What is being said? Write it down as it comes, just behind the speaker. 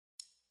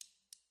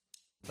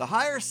The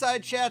Higher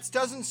Side Chats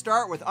doesn't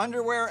start with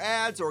underwear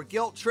ads or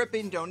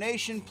guilt-tripping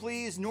donation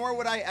pleas, nor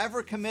would I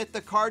ever commit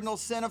the cardinal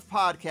sin of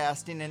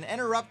podcasting and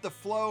interrupt the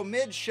flow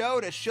mid-show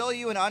to shill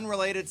you an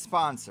unrelated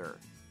sponsor.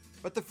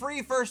 But the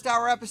free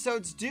first-hour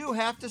episodes do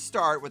have to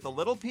start with a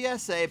little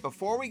PSA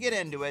before we get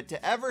into it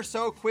to ever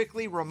so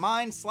quickly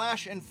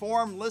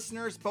remind/inform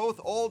listeners, both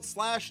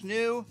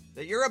old/new,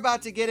 that you're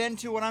about to get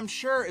into what I'm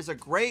sure is a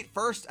great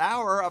first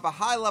hour of a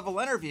high-level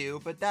interview,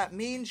 but that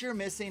means you're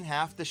missing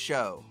half the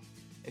show.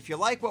 If you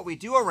like what we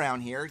do around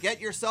here, get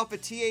yourself a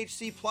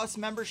THC Plus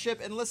membership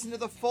and listen to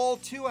the full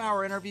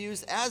 2-hour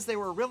interviews as they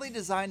were really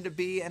designed to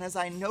be and as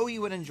I know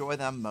you would enjoy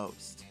them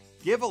most.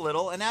 Give a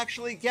little and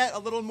actually get a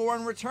little more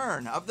in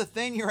return of the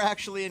thing you're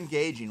actually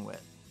engaging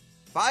with.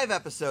 5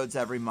 episodes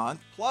every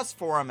month, plus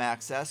forum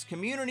access,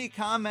 community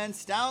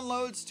comments,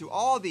 downloads to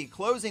all the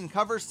closing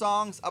cover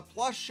songs, a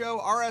plus show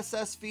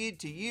RSS feed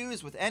to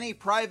use with any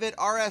private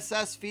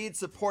RSS feed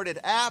supported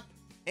app,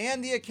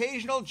 and the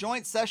occasional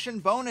joint session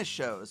bonus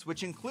shows,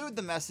 which include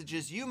the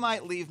messages you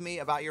might leave me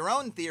about your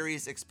own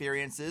theories,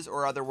 experiences,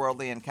 or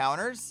otherworldly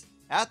encounters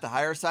at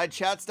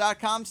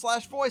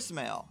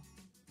thehighersidechats.com/voicemail.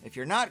 If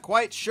you're not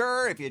quite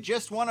sure, if you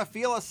just want to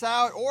feel us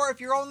out, or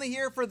if you're only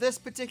here for this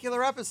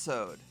particular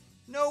episode,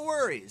 no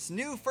worries.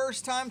 New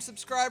first-time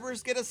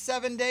subscribers get a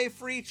 7-day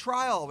free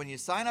trial when you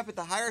sign up at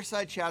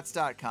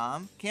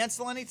thehighersidechats.com.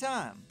 Cancel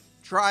anytime.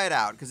 Try it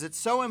out, because it's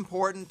so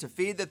important to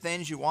feed the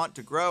things you want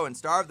to grow and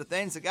starve the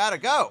things that gotta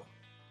go.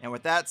 And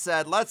with that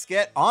said, let's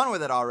get on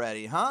with it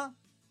already, huh?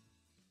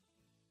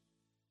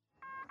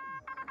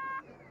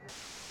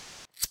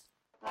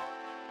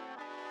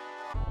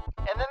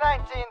 In the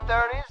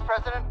 1930s,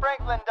 President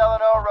Franklin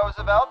Delano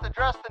Roosevelt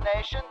addressed the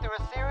nation through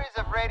a series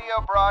of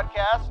radio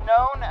broadcasts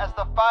known as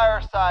the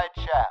Fireside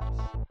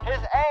Chats.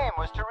 His aim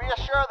was to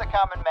reassure the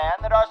common man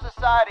that our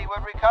society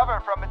would recover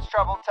from its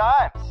troubled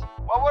times.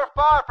 Well, we're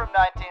far from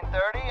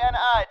 1930, and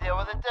I deal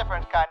with a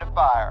different kind of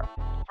fire.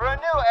 For a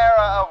new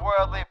era of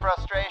worldly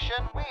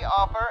frustration, we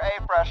offer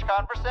a fresh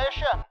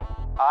conversation.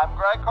 I'm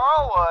Greg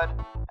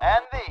Carlwood,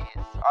 and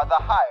these are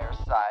the Higher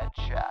Side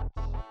Chats.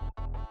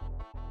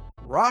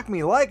 Rock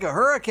me like a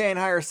hurricane,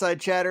 Higher Side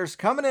Chatters,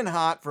 coming in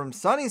hot from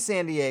sunny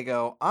San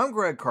Diego. I'm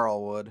Greg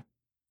Carlwood,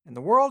 and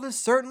the world is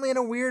certainly in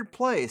a weird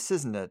place,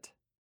 isn't it?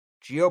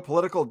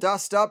 Geopolitical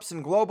dust-ups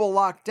and global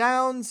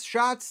lockdowns,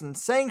 shots and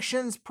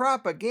sanctions,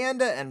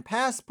 propaganda and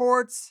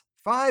passports,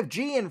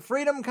 5G and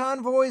freedom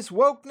convoys,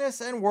 wokeness,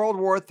 and World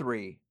War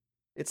III.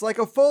 It's like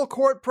a full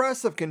court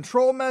press of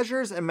control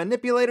measures and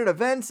manipulated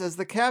events as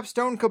the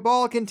capstone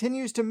cabal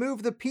continues to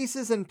move the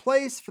pieces in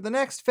place for the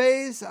next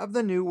phase of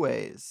the new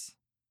ways.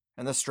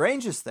 And the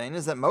strangest thing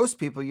is that most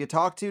people you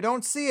talk to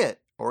don't see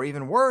it, or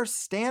even worse,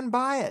 stand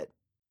by it.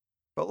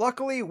 But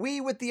luckily, we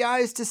with the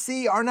eyes to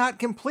see are not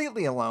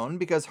completely alone,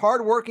 because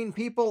hard-working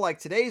people like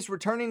today's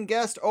returning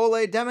guest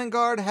Ole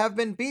Dammegård have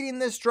been beating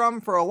this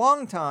drum for a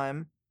long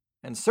time,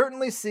 and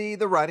certainly see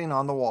the writing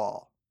on the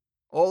wall.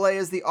 Ole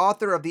is the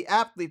author of the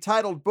aptly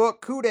titled book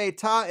Coup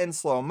d'etat in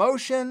Slow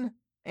Motion,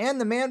 and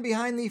the man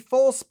behind the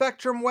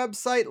full-spectrum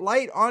website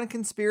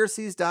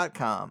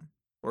lightonconspiracies.com,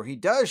 where he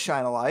does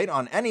shine a light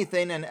on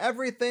anything and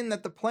everything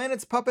that the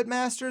planet's puppet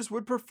masters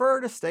would prefer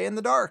to stay in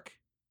the dark.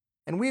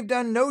 And we've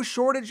done no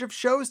shortage of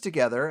shows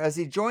together, as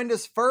he joined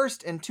us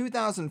first in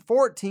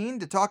 2014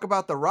 to talk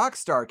about the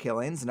Rockstar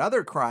killings and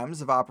other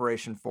crimes of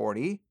Operation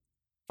 40,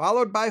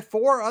 followed by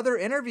 4 other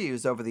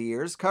interviews over the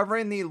years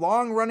covering the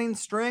long-running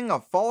string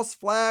of false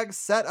flags,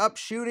 set-up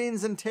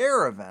shootings, and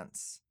terror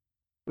events.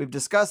 We've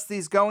discussed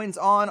these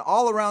goings-on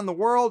all around the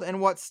world in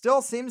what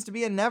still seems to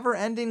be a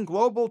never-ending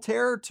global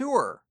terror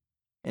tour,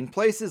 in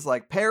places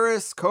like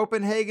Paris,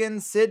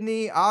 Copenhagen,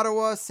 Sydney,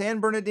 Ottawa, San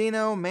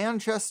Bernardino,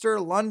 Manchester,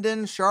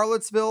 London,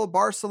 Charlottesville,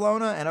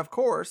 Barcelona, and of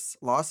course,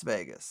 Las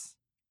Vegas.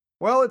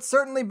 Well, it's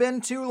certainly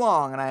been too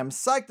long, and I am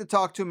psyched to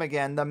talk to him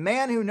again, the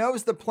man who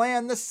knows the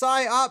plan, the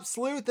psy-op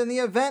sleuth, and the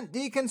event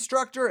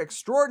deconstructor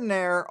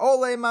extraordinaire.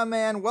 Ole, my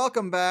man,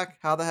 welcome back.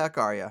 How the heck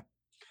are you?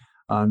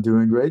 I'm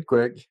doing great,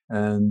 Greg,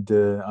 and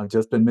I've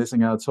just been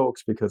missing our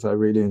talks because I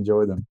really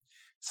enjoy them.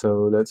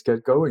 So let's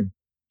get going.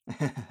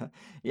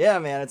 Yeah,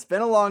 man, it's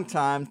been a long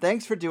time.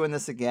 Thanks for doing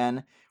this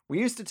again. We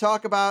used to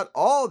talk about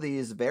all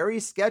these very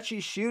sketchy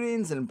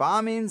shootings and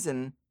bombings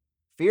and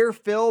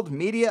fear-filled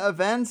media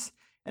events,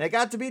 and it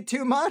got to be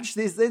too much.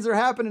 These things are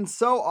happening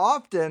so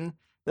often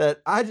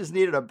that I just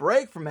needed a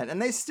break from it,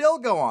 and they still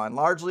go on,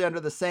 largely under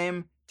the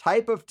same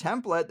type of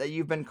template that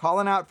you've been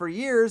calling out for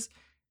years.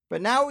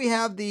 But now we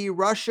have the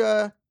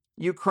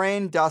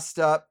Russia-Ukraine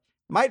dust-up.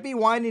 Might be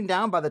winding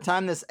down by the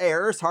time this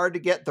airs. Hard to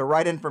get the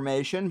right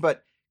information,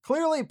 but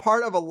clearly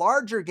part of a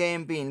larger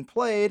game being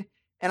played,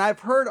 and I've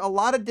heard a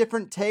lot of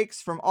different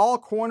takes from all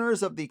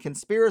corners of the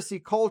conspiracy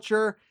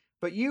culture,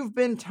 but you've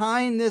been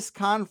tying this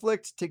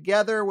conflict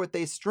together with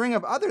a string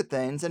of other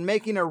things and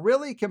making a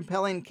really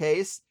compelling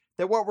case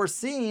that what we're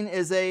seeing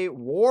is a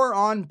war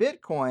on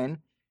Bitcoin.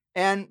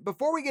 And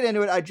before we get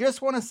into it, I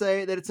just want to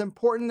say that it's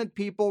important that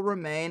people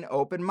remain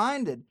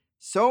open-minded.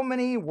 So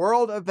many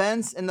world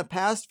events in the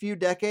past few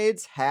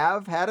decades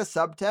have had a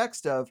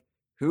subtext of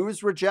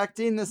Who's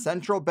rejecting the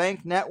central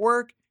bank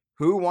network?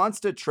 Who wants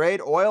to trade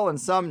oil in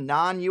some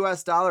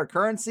non-US dollar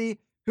currency?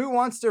 Who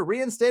wants to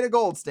reinstate a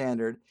gold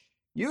standard?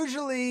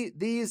 Usually,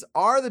 these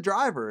are the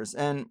drivers,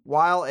 and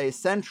while a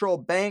central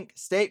bank,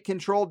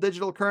 state-controlled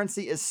digital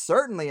currency is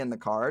certainly in the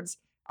cards,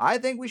 I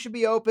think we should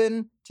be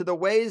open to the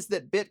ways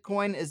that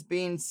Bitcoin is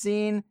being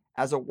seen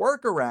as a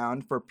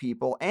workaround for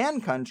people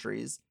and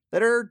countries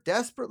that are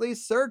desperately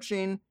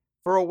searching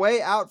for a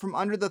way out from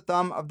under the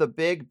thumb of the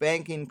big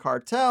banking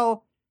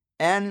cartel.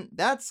 And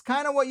that's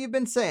kind of what you've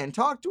been saying.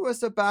 Talk to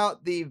us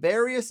about the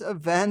various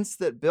events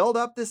that build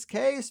up this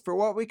case for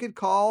what we could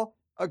call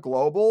a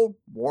global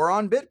war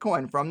on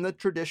Bitcoin from the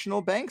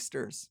traditional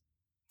banksters.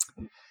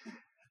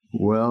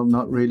 Well,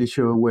 not really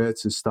sure where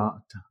to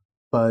start.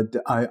 But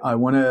I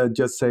want to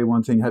just say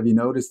one thing. Have you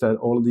noticed that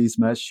all of these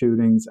mass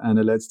shootings and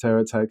alleged terror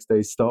attacks,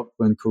 they stopped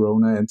when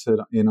Corona entered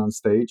in on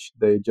stage?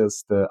 They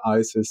just,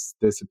 ISIS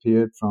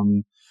disappeared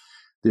from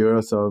the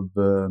earth of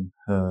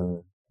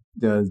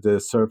the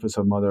surface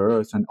of Mother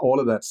Earth, and all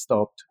of that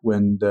stopped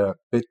when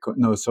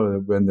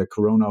when the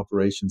Corona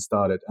operation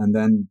started, and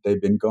then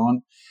they've been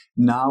gone.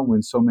 Now,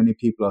 when so many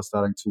people are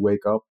starting to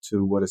wake up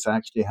to what is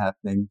actually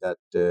happening, that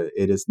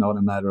it is not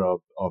a matter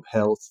of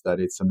health, that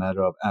it's a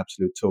matter of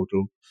absolute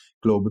total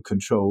global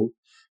control,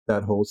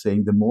 that whole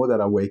thing, the more that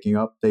are waking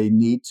up, they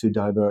need to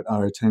divert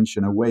our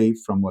attention away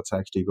from what's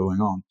actually going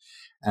on.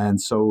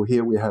 And so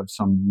here we have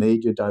some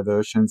major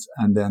diversions,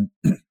 and then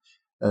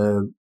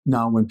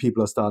now when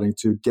people are starting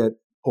to get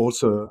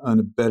also a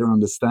better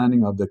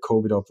understanding of the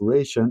COVID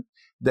operation,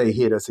 they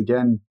hit us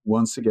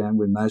once again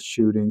with mass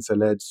shootings,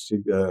 alleged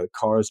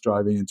cars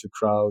driving into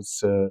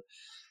crowds,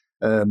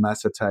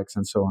 mass attacks,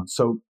 and so on.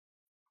 So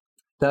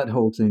that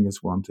whole thing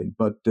is one thing.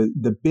 But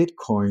the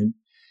Bitcoin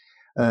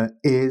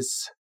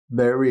is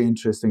very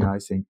interesting, I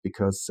think,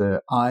 because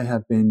I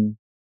have been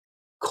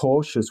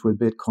cautious with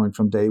Bitcoin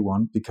from day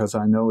one, because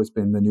I know it's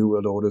been the New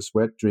World Order's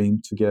wet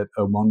dream to get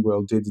a one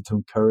world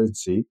digital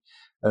currency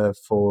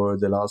for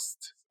the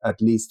last at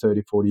least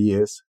 30, 40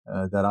 years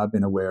that I've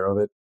been aware of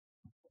it.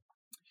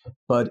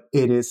 But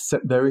it is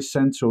very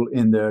central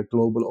in their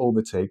global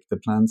overtake, the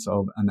plans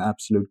of an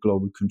absolute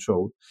global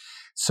control.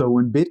 So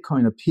when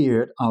Bitcoin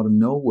appeared out of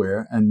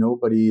nowhere and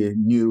nobody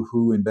knew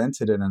who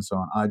invented it and so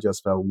on, I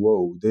just felt,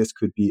 whoa, this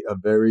could be a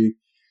very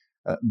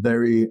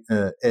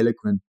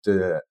eloquent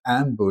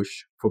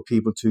ambush for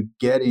people to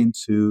get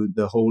into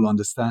the whole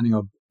understanding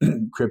of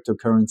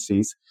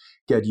cryptocurrencies,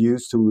 get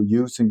used to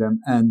using them,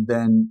 and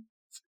then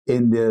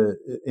in the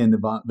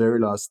very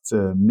last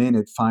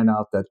minute find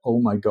out that, oh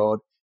my God,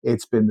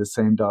 it's been the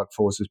same dark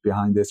forces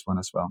behind this one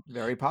as well.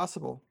 Very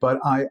possible. But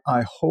I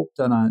hope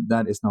that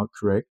that is not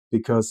correct,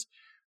 because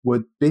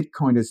what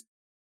Bitcoin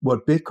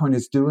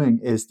is doing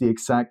is the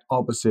exact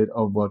opposite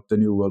of what the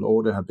New World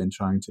Order have been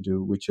trying to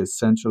do, which is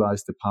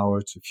centralize the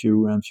power to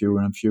fewer and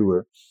fewer and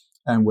fewer.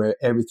 And where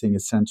everything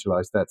is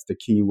centralized, that's the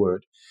key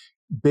word.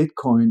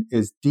 Bitcoin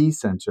is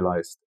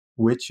decentralized,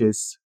 which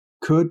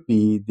could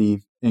be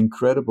the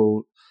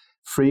incredible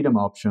freedom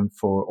option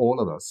for all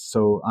of us.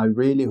 So I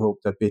really hope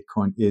that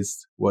Bitcoin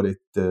is what it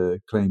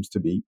claims to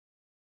be.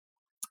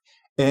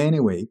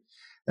 Anyway,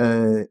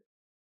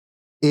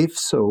 if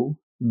so,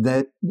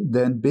 then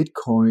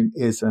Bitcoin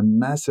is a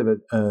massive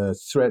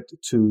threat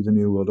to the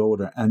New World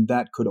Order. And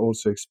that could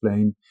also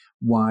explain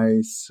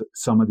why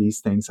some of these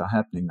things are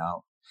happening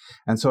now.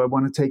 And so I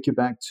want to take you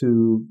back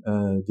to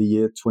the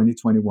year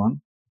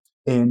 2021.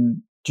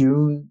 In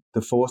June, the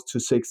 4th to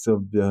 6th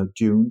of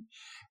June,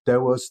 there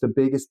was the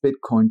biggest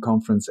Bitcoin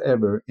conference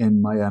ever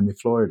in Miami,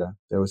 Florida.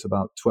 There was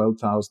about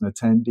 12,000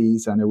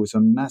 attendees, and it was a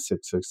massive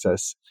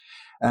success.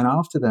 And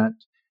after that,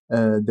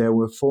 there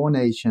were 4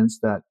 nations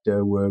that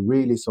were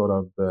really sort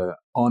of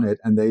on it,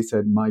 and they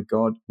said, my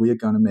God, we are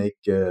going to make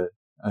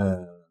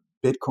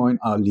Bitcoin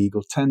our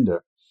legal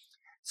tender.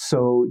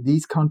 So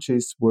these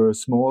countries were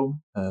small,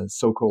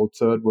 so-called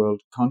third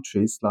world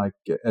countries like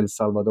El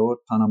Salvador,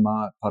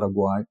 Panama,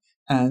 Paraguay,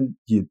 and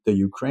the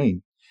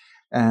Ukraine.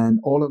 And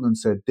all of them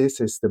said, this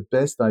is the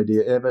best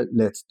idea ever,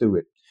 let's do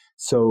it.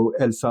 So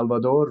El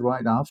Salvador,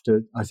 right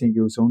after, I think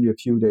it was only a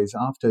few days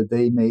after,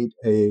 they made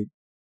a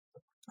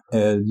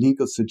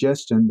legal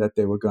suggestion that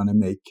they were going to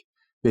make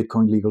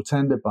Bitcoin legal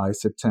tender by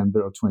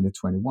September of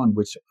 2021,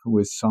 which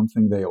was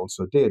something they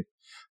also did.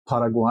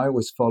 Paraguay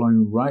was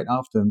following right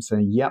after them,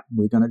 saying, yep,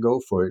 we're going to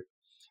go for it.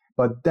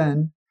 But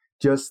then,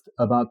 just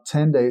about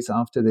 10 days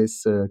after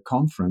this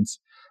conference,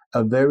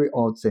 a very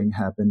odd thing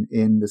happened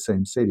in the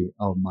same city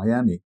of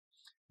Miami,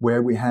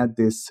 where we had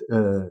this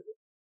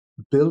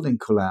building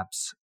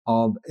collapse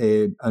of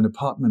an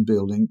apartment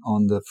building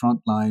on the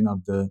front line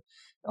of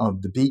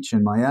the beach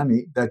in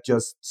Miami that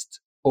just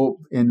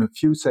in a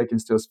few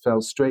seconds just fell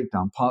straight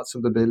down. Parts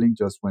of the building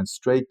just went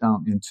straight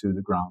down into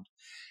the ground.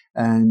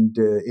 And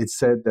it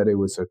said that it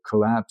was a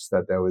collapse,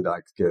 that there were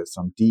like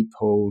some deep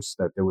holes,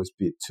 that there was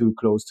too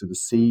close to the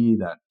sea,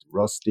 that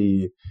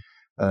rusty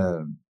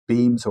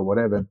beams or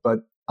whatever. But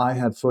I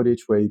have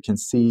footage where you can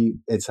see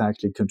it's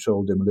actually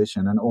controlled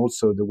demolition. And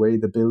also the way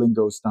the building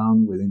goes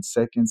down within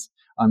seconds,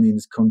 I mean,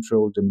 it's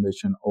controlled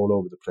demolition all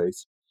over the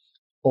place.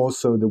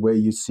 Also, the way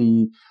you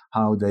see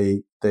how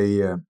they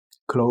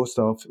closed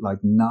off like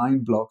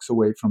 9 blocks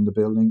away from the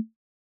building,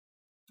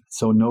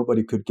 so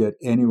nobody could get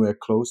anywhere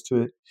close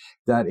to it.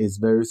 That is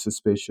very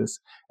suspicious.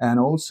 And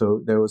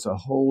also, there was a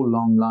whole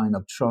long line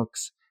of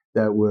trucks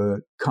that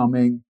were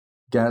coming,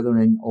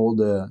 gathering all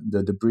the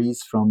debris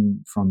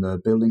from the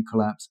building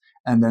collapse,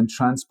 and then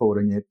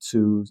transporting it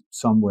to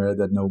somewhere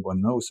that no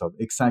one knows of,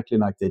 exactly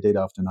like they did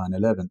after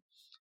 9/11.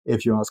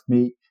 If you ask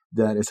me,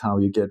 that is how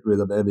you get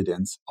rid of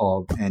evidence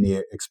of any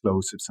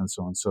explosives and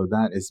so on. So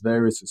that is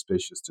very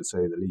suspicious, to say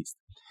the least.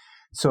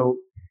 So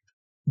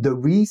the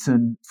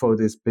reason for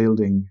this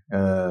building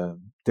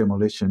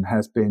demolition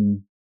has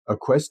been a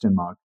question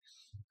mark.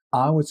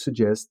 I would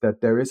suggest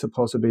that there is a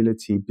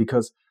possibility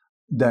because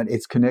that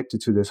it's connected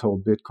to this whole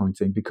Bitcoin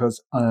thing,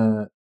 because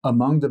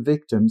among the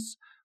victims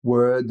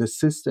were the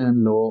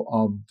sister-in-law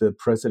of the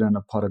president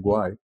of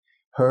Paraguay,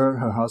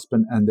 her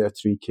husband, and their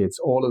 3 kids.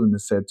 All of them are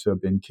said to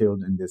have been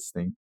killed in this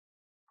thing.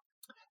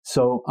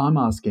 So I'm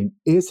asking,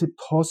 is it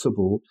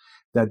possible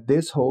that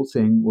this whole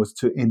thing was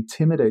to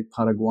intimidate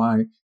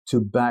Paraguay to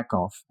back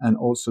off, and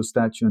also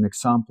statue an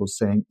example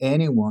saying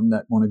anyone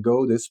that want to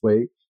go this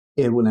way,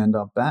 it will end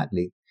up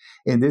badly?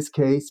 In this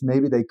case,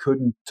 maybe they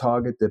couldn't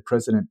target the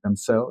president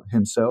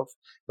himself,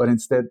 but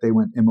instead they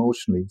went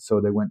emotionally,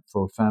 so they went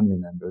for family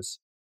members.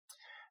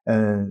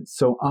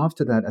 So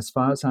after that, as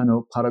far as I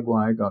know,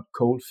 Paraguay got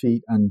cold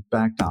feet and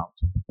backed out.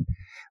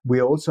 We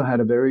also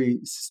had a very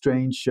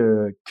strange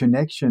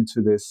connection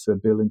to this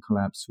building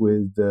collapse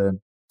with the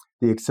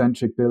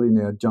eccentric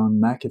billionaire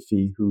John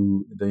McAfee,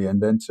 who the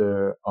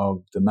inventor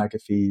of the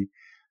McAfee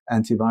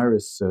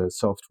antivirus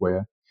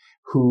software,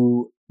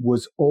 who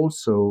was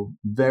also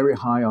very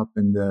high up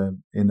in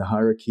the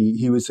hierarchy.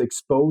 He was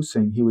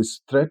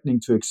threatening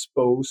to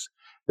expose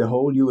the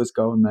whole U.S.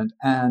 government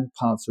and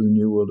parts of the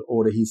New World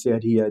Order. He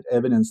said he had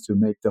evidence to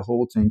make the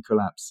whole thing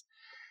collapse.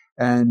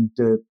 And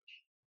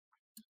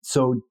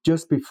so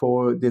just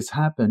before this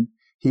happened,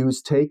 he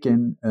was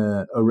taken,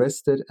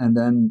 arrested, and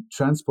then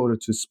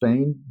transported to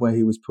Spain, where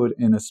he was put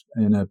in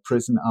a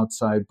prison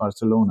outside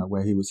Barcelona,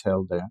 where he was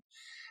held there.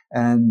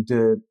 And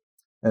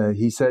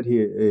it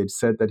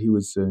said that he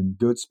was in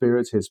good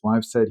spirits. His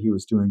wife said he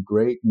was doing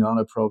great, not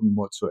a problem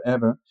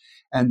whatsoever.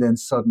 And then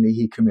suddenly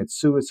he commits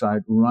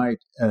suicide, right,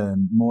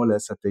 more or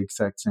less at the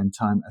exact same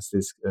time as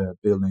this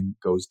building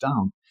goes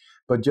down.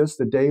 But just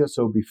a day or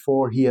so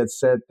before, he had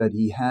said that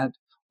he had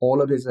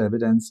all of his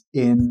evidence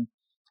in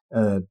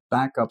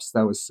backups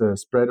that was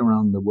spread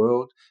around the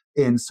world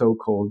in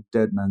so-called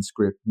dead man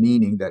script,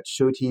 meaning that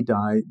should he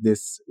die,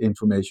 this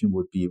information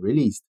would be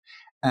released.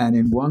 And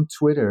in one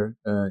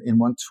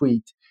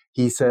tweet,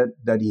 he said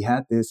that he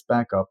had this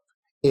backup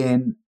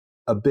in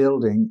a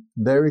building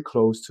very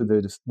close to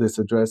this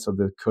address of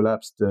the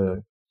collapsed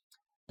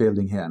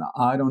building here. And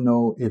I don't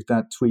know if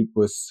that tweet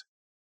was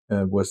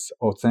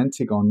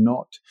authentic or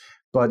not,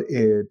 but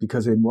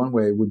because in one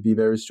way it would be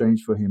very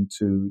strange for him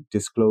to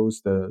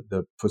disclose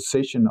the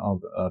position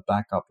of a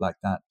backup like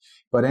that.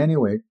 But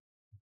anyway,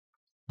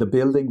 the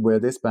building where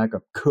this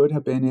backup could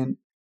have been in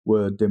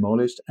were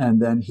demolished,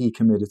 and then he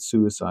committed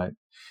suicide.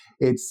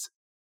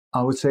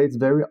 I would say it's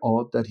very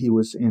odd that he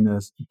was in a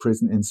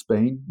prison in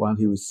Spain while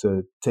he was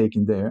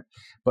taken there.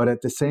 But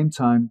at the same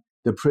time,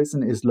 the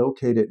prison is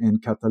located in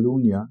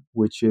Catalonia,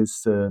 which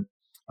is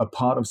a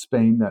part of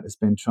Spain that has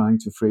been trying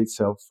to free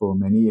itself for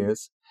many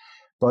years.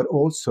 But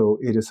also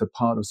it is a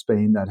part of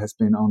Spain that has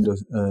been under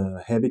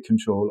heavy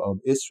control of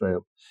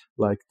Israel.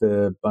 Like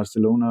the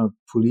Barcelona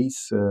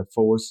police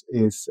force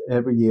is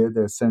every year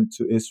they're sent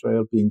to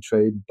Israel, being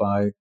trained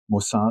by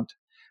Mossad.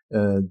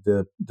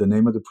 The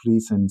name of the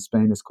police in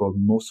Spain is called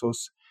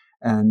Mossos,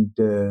 and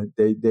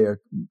they are,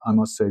 I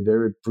must say,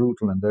 very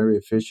brutal and very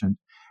efficient.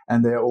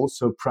 And they are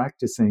also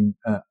practicing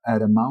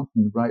at a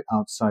mountain right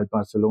outside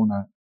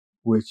Barcelona,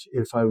 which,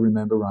 if I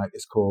remember right,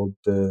 is called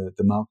the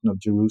Mountain of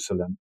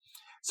Jerusalem.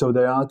 So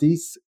there are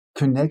these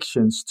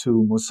connections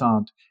to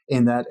Mossad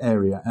in that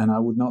area, and I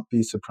would not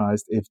be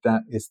surprised if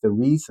that is the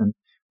reason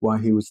why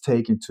he was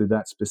taken to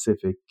that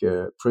specific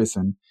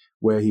prison,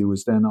 where he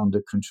was then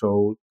under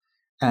control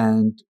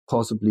and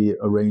possibly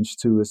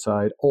arranged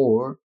suicide.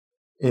 Or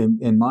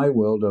in my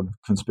world of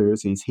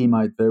conspiracies, he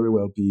might very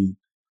well be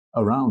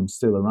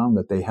still around,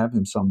 that they have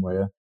him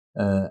somewhere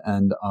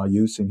and are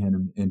using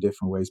him in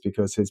different ways,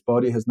 because his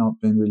body has not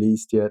been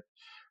released yet.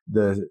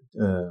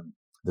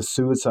 The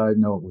suicide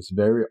note was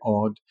very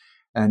odd,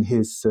 and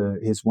his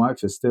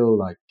wife is still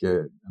like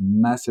a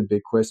massive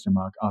big question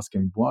mark,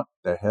 asking what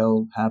the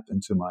hell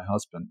happened to my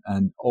husband,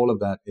 and all of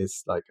that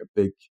is like a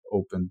big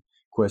open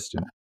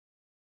question.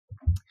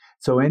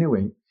 So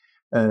anyway,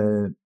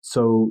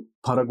 so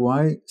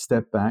Paraguay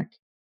stepped back,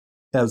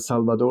 El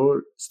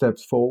Salvador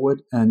stepped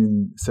forward, and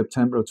in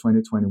September of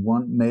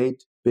 2021 made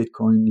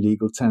Bitcoin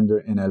legal tender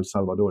in El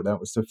Salvador. That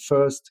was the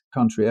first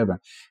country ever.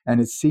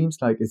 And it seems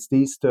like it's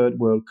these third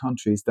world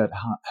countries that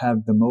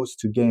have the most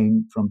to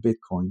gain from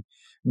Bitcoin,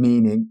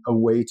 meaning a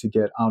way to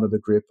get out of the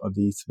grip of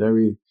these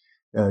very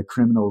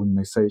criminal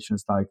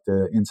organizations like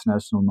the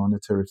International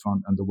Monetary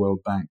Fund and the World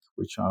Bank,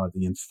 which are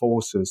the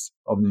enforcers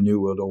of the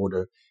New World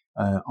Order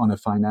on a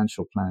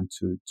financial plan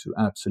to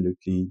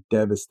absolutely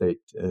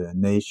devastate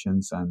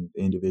nations and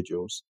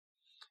individuals.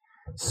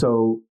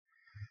 So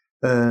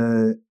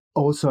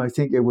also, I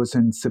think it was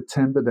in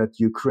September that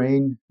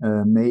Ukraine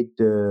made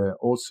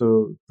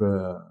also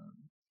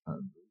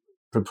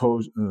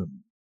propose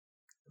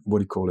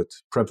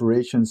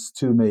preparations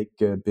to make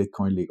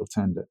Bitcoin legal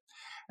tender.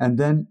 And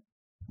then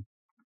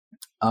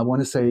I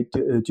want to say,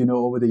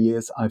 over the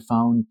years, I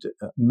found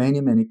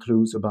many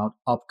clues about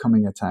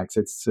upcoming attacks.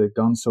 It's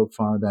gone so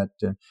far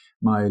that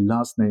my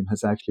last name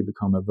has actually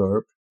become a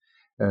verb.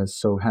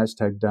 So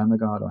hashtag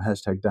Dammegård or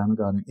hashtag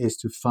Dammegård is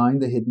to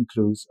find the hidden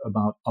clues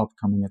about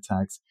upcoming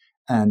attacks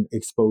and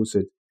expose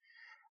it.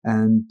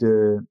 And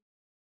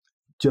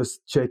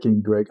just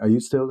checking, Greg, are you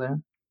still there?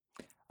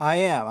 I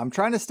am. I'm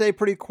trying to stay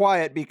pretty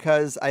quiet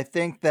because I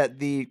think that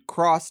the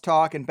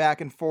crosstalk and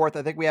back and forth,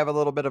 I think we have a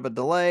little bit of a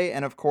delay.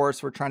 And of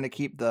course, we're trying to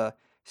keep the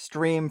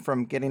stream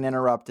from getting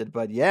interrupted.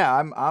 But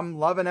yeah, I'm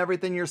loving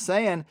everything you're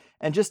saying.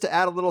 And just to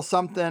add a little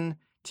something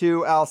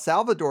to El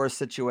Salvador's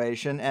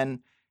situation and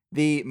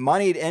the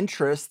moneyed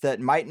interests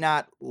that might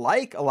not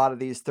like a lot of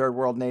these third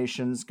world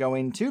nations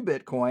going to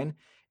Bitcoin,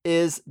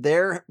 is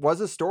there was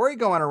a story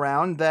going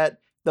around that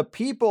the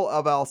people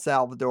of El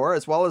Salvador,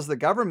 as well as the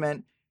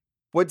government,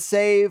 would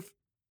save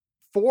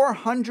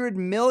 $400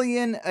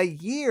 million a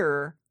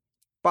year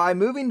by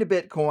moving to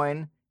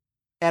Bitcoin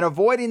and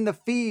avoiding the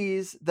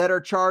fees that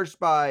are charged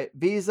by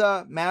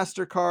Visa,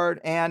 MasterCard,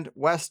 and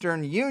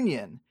Western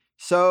Union.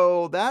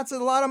 So that's a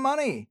lot of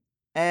money.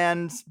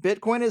 And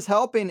Bitcoin is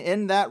helping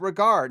in that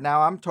regard.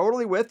 Now, I'm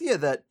totally with you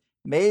that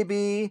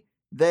maybe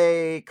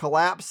they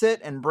collapse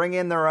it and bring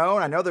in their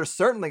own. I know they're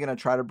certainly going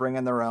to try to bring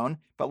in their own.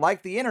 But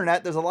like the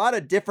internet, there's a lot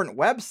of different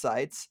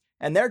websites,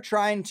 and they're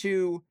trying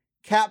to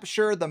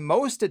capture the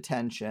most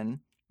attention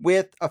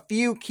with a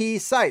few key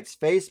sites: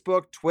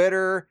 Facebook,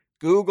 Twitter,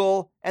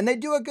 Google, and they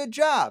do a good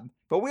job.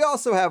 But we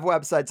also have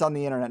websites on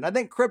the internet, and I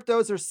think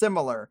cryptos are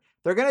similar.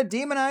 They're going to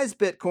demonize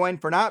Bitcoin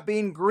for not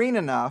being green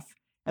enough,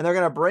 and they're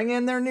going to bring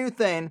in their new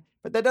thing,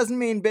 but that doesn't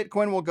mean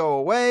Bitcoin will go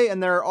away.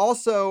 And there are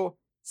also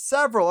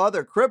several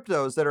other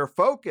cryptos that are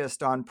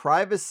focused on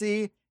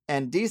privacy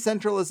and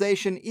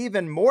decentralization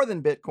even more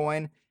than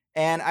Bitcoin.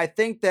 And I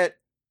think that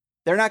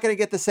they're not going to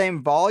get the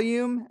same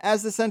volume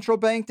as the central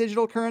bank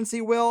digital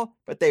currency will,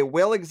 but they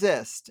will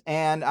exist.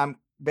 And I'm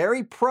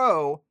very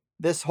pro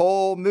this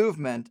whole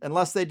movement,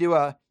 unless they do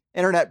a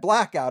internet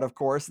blackout, of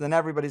course, then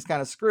everybody's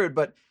kind of screwed.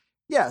 But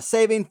yeah,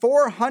 saving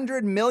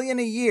 $400 million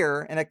a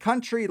year in a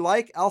country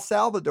like El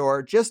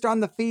Salvador just on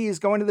the fees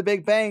going to the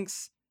big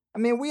banks. I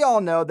mean, we all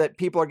know that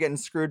people are getting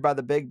screwed by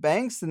the big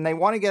banks and they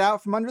want to get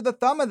out from under the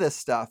thumb of this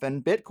stuff.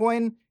 And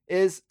Bitcoin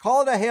is,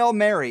 call it a Hail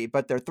Mary,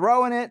 but they're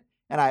throwing it.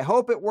 And I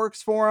hope it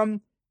works for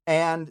them.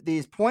 And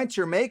these points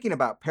you're making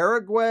about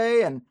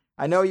Paraguay, and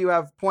I know you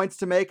have points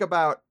to make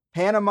about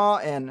Panama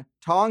and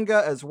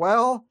Tonga as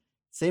well.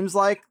 Seems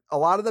like a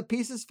lot of the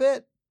pieces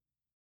fit.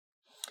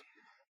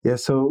 Yeah,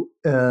 so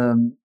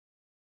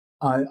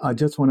I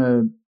just want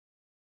to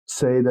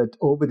say that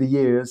over the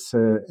years,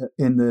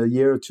 in the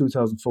year of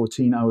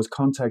 2014, I was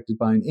contacted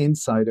by an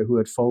insider who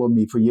had followed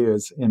me for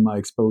years in my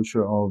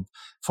exposure of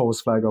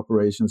false flag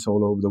operations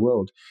all over the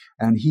world.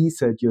 And he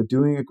said, "You're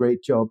doing a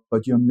great job,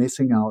 but you're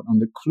missing out on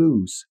the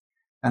clues."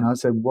 And I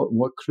said,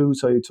 what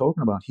clues are you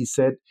talking about? He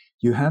said,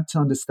 "You have to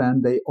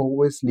understand they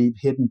always leave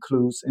hidden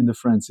clues in the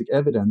forensic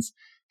evidence,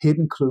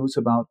 hidden clues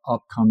about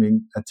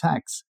upcoming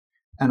attacks."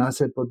 And I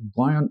said, "But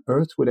why on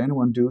earth would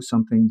anyone do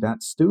something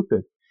that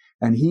stupid?"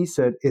 And he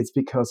said, "It's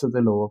because of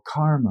the law of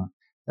karma.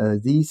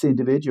 These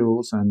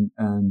individuals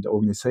and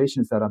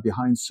organizations that are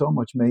behind so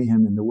much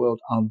mayhem in the world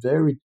are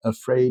very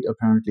afraid,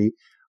 apparently,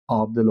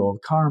 of the law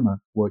of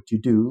karma. What you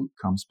do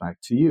comes back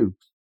to you."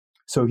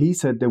 So he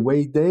said the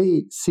way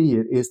they see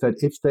it is that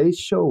if they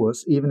show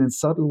us, even in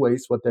subtle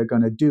ways, what they're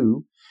going to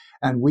do,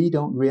 and we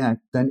don't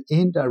react, then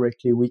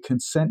indirectly we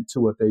consent to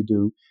what they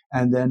do,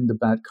 and then the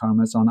bad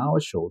karma is on our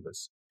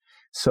shoulders.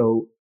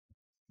 So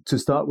to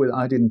start with,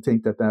 I didn't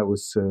think that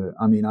was,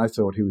 I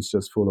thought he was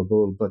just full of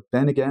bull. But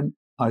then again,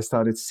 I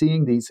started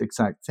seeing these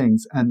exact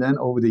things. And then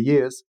over the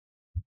years,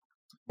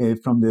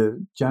 from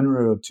the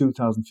January of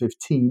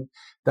 2015,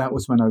 that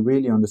was when I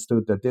really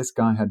understood that this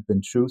guy had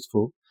been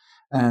truthful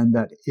and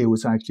that it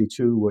was actually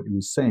true what he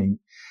was saying.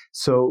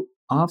 So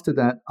after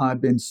that,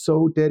 I've been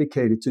so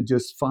dedicated to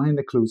just find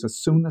the clues. As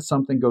soon as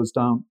something goes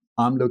down,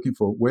 I'm looking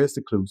for, where's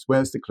the clues?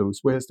 Where's the clues?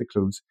 Where's the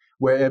clues?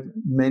 Where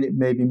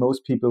maybe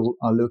most people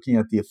are looking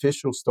at the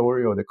official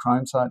story or the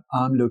crime side,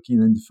 I'm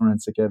looking in the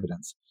forensic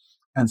evidence.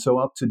 And so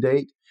up to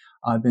date,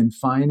 I've been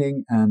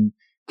finding and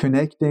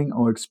connecting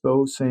or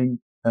exposing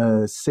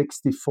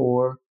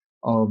 64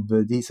 of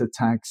these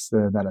attacks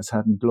that has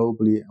happened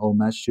globally, or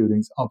mass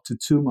shootings, up to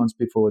 2 months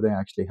before they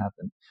actually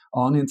happen,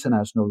 on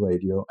international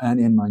radio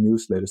and in my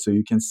newsletter. So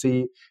you can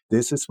see,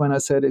 this is when I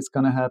said it's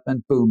going to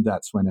happen, boom,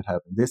 that's when it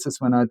happened. This is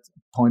when I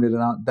pointed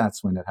it out,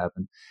 that's when it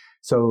happened.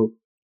 So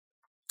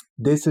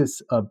this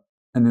is a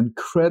an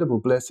incredible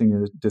blessing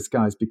in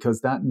disguise,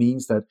 because that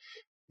means that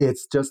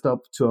it's just up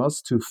to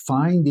us to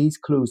find these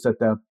clues that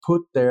they're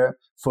put there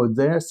for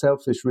their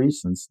selfish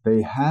reasons.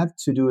 They had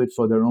to do it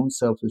for their own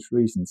selfish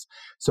reasons.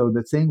 So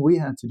the thing we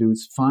had to do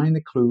is find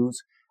the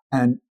clues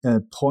and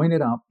point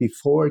it out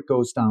before it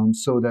goes down,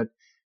 so that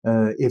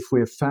if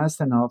we're fast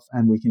enough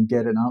and we can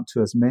get it out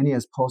to as many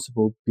as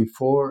possible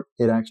before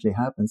it actually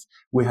happens,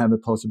 we have a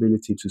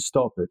possibility to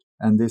stop it.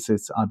 And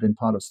I've been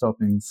part of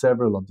stopping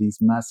several of these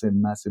massive,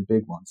 massive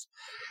big ones.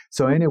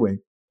 So anyway,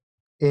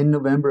 in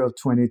November of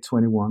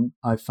 2021,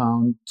 I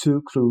found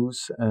 2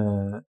 clues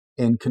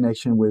in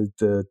connection with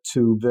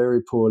 2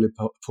 very poorly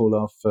pulled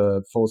off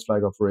false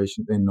flag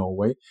operations in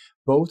Norway,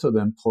 both of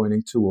them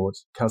pointing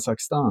towards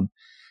Kazakhstan.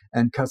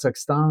 And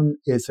Kazakhstan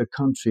is a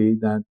country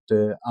that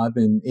I've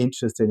been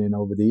interested in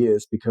over the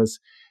years, because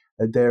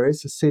there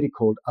is a city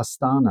called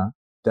Astana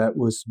that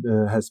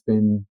has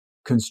been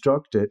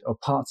constructed, or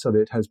parts of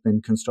it has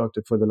been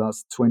constructed for the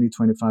last 20,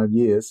 25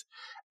 years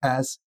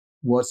as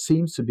what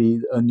seems to be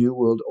a New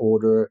World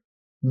Order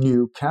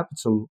new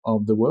capital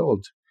of the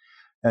world.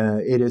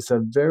 It is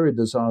a very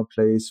bizarre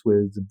place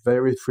with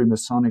very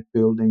Freemasonic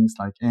buildings,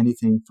 like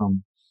anything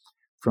from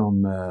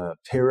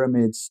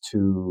pyramids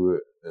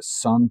to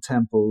sun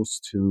temples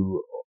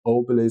to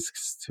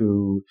obelisks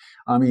to,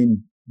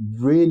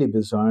 really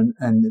bizarre.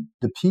 And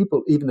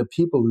even the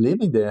people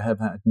living there have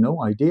had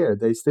no idea.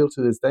 They still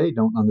to this day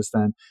don't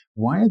understand,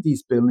 why are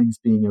these buildings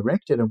being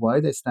erected and why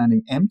are they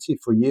standing empty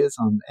for years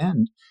on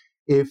end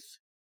if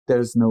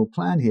there's no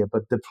plan here.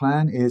 But the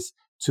plan is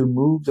to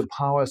move the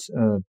power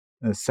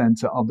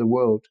center of the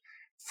world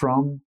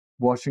from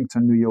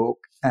Washington, New York,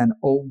 and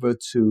over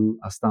to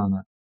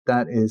Astana.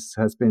 That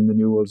has been the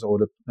New World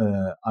Order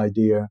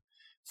idea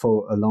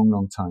for a long,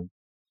 long time.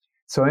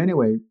 So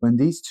anyway, when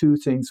these 2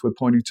 things were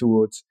pointing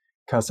towards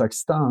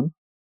Kazakhstan,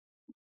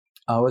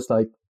 I was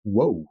like,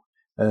 whoa,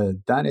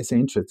 that is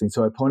interesting.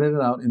 So I pointed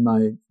it out in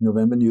my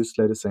November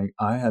newsletter saying,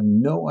 I have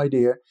no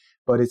idea,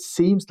 but it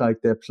seems like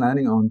they're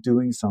planning on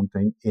doing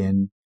something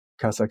in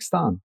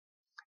Kazakhstan.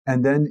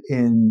 And then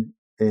in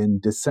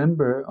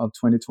December of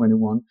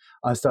 2021,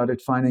 I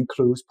started finding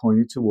clues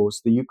pointing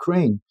towards the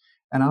Ukraine.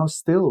 And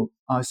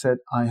I said,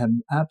 I have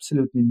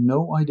absolutely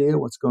no idea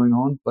what's going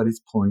on, but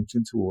it's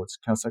pointing towards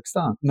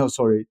Kazakhstan. No,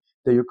 sorry,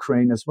 the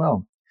Ukraine as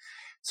well.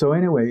 So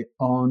anyway,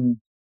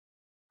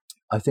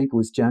 I think it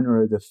was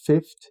January the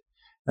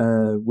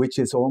 5th, which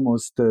is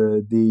almost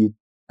the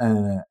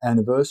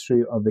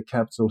anniversary of the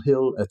Capitol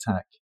Hill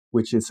attack,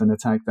 which is an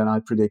attack that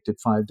I predicted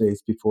 5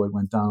 days before it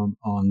went down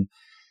on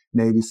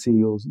Navy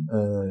SEAL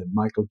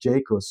Michael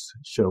Jacobs'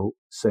 show,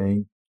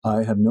 saying,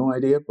 I have no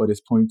idea, but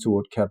it's pointing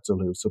toward Capitol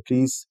Hill. So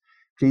please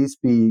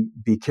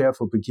be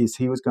careful, because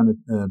he was going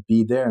to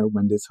be there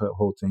when this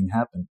whole thing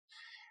happened.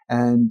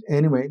 And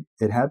anyway,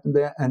 it happened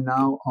there. And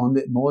now,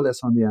 more or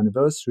less on the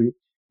anniversary,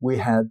 we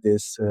had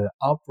this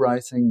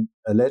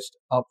alleged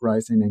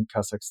uprising in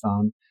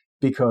Kazakhstan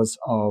because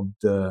of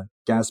the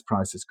gas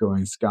prices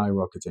going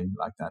skyrocketing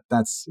like that.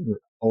 That's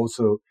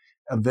also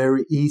a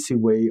very easy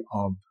way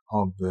of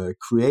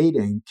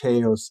creating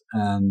chaos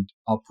and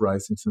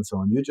uprisings and so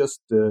on. You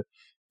just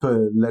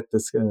let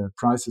the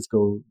prices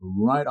go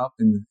right up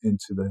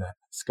into the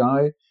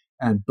sky,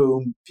 and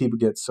boom, people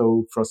get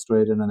so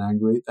frustrated and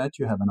angry that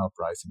you have an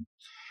uprising.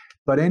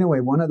 But anyway,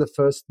 one of the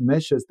first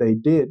measures they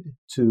did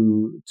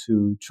to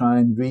try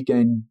and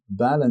regain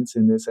balance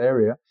in this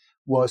area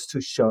was to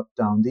shut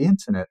down the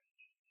internet.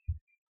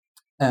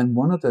 And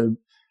one of the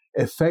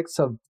effects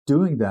of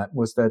doing that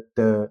was that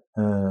the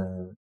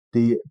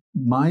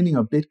mining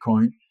of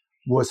Bitcoin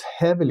was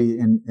heavily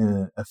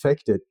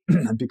affected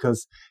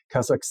because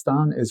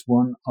Kazakhstan is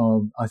one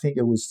of, I think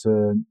it was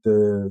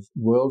the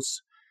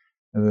world's,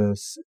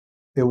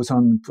 it was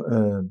on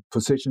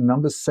position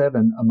number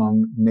 7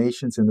 among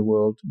nations in the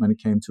world when it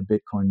came to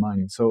Bitcoin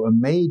mining. So a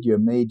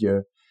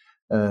major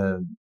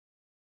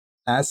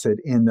asset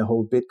in the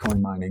whole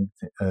Bitcoin mining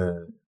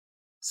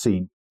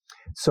scene.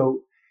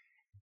 So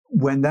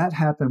when that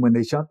happened, when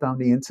they shut down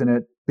the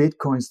internet,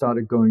 Bitcoin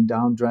started going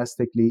down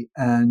drastically.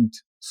 And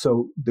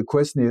so the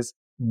question is,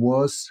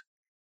 was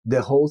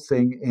the whole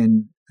thing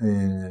in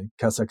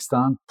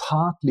Kazakhstan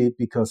partly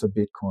because of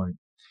Bitcoin?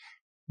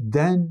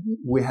 Then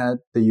we had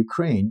the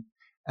Ukraine.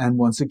 And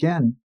once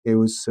again, it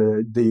was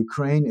the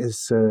Ukraine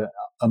is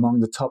among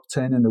the top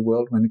 10 in the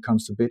world when it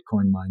comes to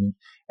Bitcoin mining.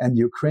 And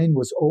Ukraine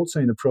was also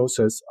in the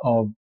process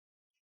of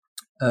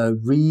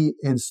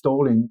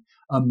reinstalling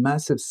a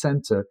massive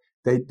center.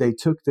 They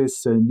took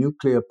this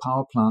nuclear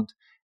power plant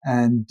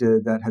and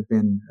that had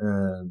been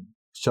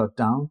shut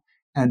down,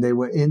 and they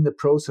were in the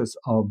process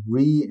of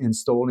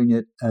reinstalling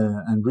it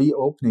and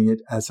reopening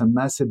it as a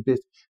massive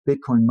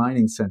Bitcoin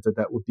mining center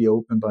that would be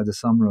open by the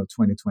summer of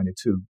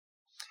 2022.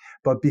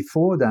 But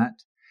before that,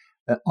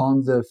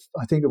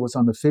 I think it was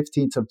on the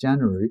 15th of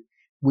January,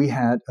 we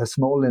had a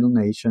small little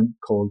nation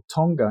called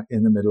Tonga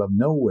in the middle of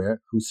nowhere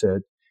who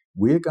said,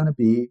 we're going to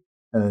be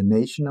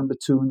nation number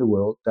 2 in the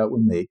world that will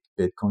make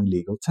Bitcoin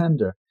legal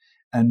tender.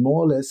 And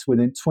more or less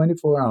within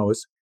 24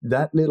 hours,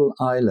 that little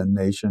island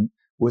nation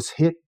was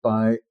hit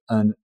by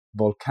an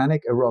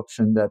volcanic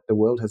eruption that the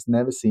world has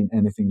never seen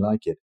anything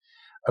like it.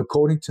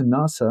 According to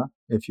NASA,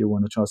 if you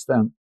want to trust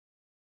them,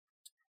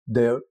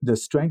 the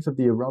strength of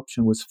the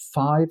eruption was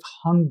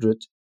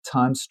 500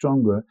 times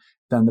stronger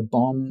than the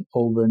bomb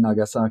over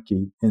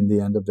Nagasaki in the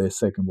end of the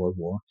Second World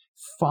War.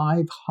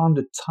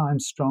 500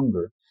 times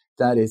stronger.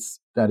 That is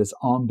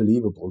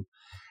unbelievable.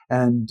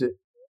 And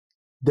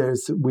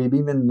we've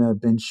even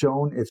been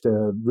shown, if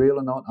they're real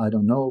or not, I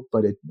don't know,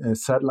 but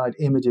satellite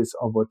images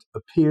of what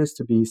appears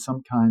to be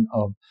some kind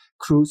of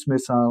cruise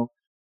missile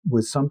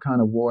with some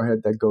kind of warhead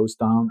that goes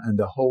down, and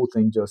the whole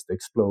thing just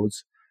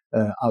explodes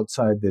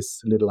outside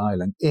this little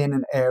island in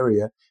an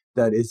area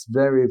that is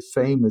very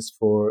famous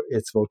for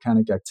its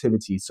volcanic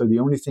activity. So the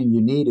only thing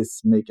you need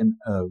is making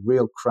a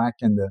real crack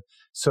in the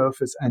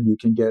surface, and you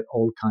can get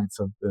all kinds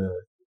of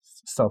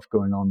stuff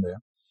going on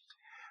there.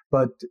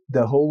 But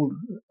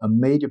a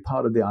major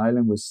part of the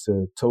island was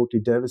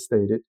totally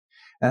devastated.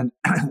 And,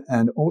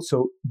 and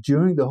also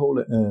during the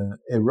whole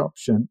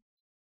eruption,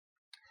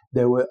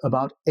 there were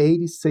about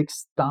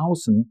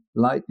 86,000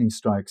 lightning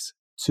strikes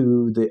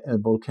to the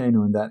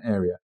volcano in that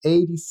area.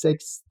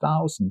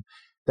 86,000.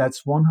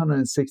 That's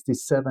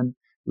 167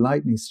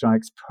 lightning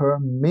strikes per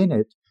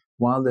minute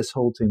while this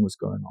whole thing was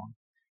going on.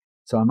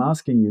 So I'm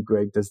asking you,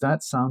 Greg, does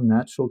that sound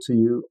natural to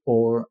you,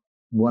 or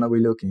what are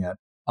we looking at?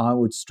 I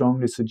would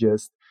strongly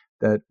suggest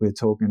that we're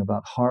talking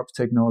about HARP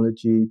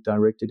technology,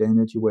 directed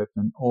energy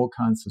weapon, all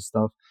kinds of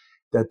stuff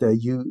that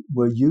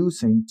were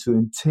using to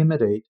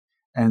intimidate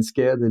and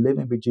scare the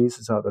living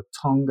bejesus out of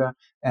Tonga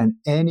and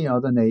any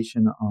other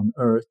nation on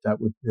Earth that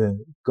would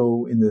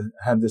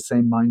have the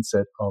same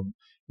mindset of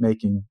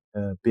making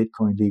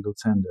Bitcoin legal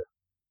tender.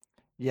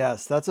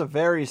 Yes, that's a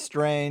very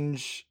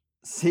strange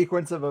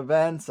sequence of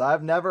events.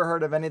 I've never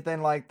heard of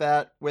anything like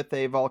that with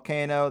a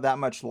volcano, that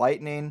much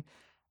lightning.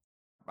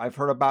 I've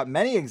heard about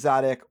many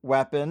exotic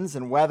weapons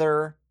and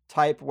weather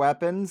type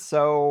weapons,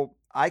 so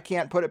I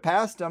can't put it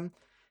past them.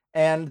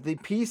 And the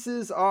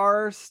pieces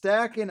are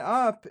stacking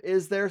up.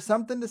 Is there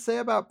something to say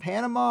about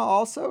Panama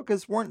also?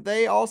 Because weren't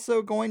they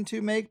also going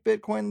to make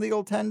Bitcoin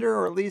legal tender,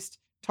 or at least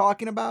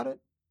talking about it?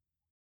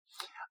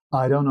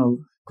 I don't know,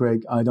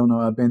 Greg. I don't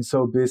know. I've been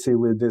so busy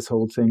with this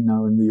whole thing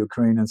now in the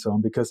Ukraine and so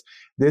on, because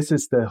this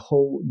is the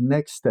whole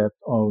next step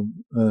of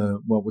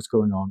what was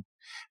going on.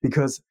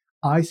 Because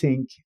I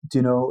think,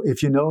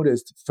 if you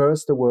noticed,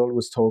 first the world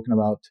was talking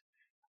about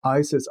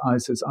ISIS.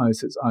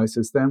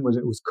 Then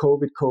it was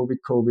COVID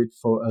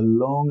for a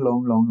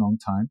long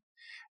time.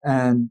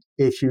 And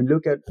if you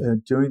look at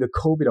during the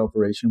COVID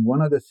operation,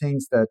 one of the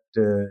things that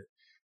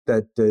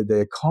they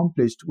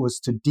accomplished was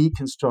to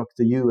deconstruct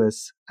the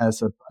U.S.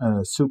 as a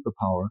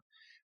superpower,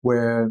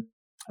 where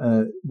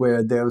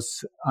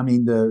there's,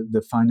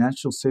 the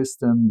financial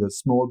system, the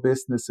small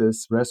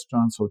businesses,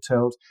 restaurants,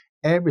 hotels,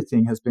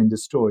 everything has been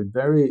destroyed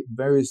very,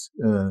 very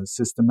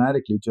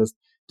systematically, just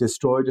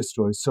destroy.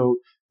 So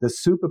the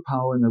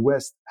superpower in the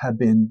West had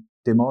been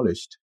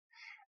demolished.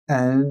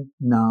 And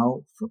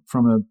now,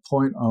 from a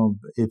point of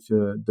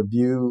the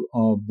view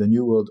of the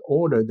New World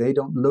Order, they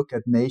don't look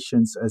at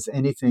nations as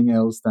anything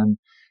else than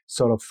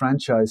sort of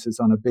franchises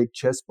on a big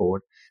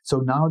chessboard. So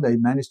now they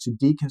managed to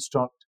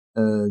deconstruct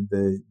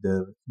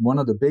the one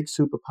of the big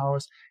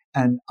superpowers.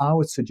 And I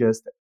would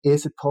suggest,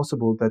 is it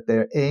possible that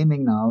they're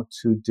aiming now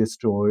to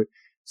destroy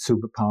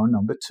superpower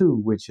number 2,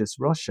 which is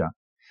Russia?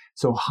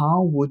 So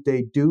how would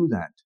they do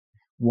that?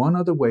 One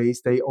of the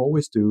ways they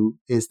always do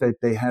is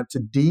that they have to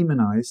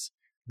demonize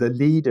the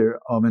leader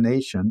of a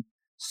nation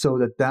so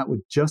that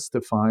would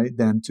justify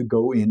them to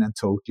go in and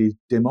totally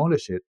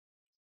demolish it.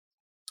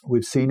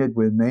 We've seen it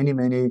with many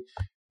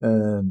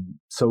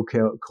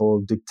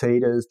so-called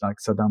dictators like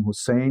Saddam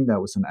Hussein,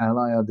 that was an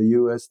ally of the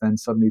US. Then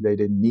suddenly they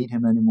didn't need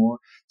him anymore.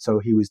 So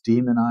he was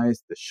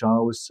demonized. The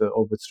Shah was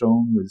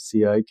overthrown with a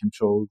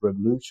CIA-controlled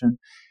revolution.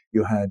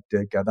 You had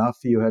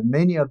Gaddafi. You had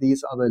many of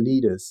these other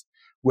leaders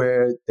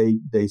where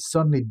they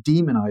suddenly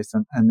demonize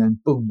them, and then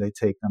boom, they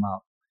take them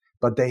out.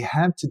 But they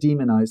have to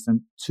demonize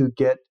them to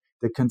get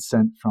the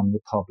consent from the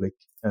public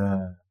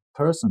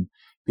person.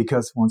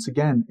 Because once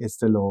again, it's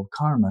the law of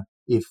karma.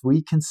 If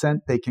we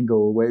consent, they can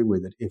go away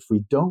with it. If we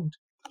don't,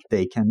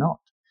 they cannot.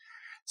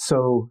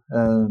 So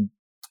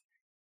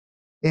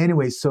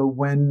anyway, so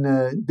when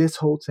this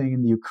whole thing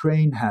in the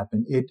Ukraine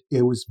happened,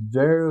 it was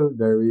very,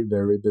 very,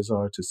 very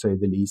bizarre, to say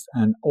the least.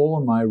 And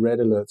all my red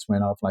alerts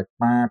went off like,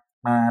 bap,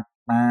 bap,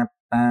 bap,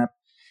 bap,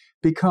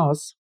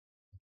 because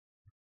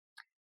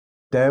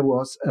there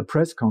was a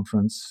press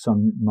conference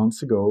some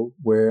months ago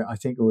where I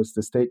think it was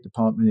the State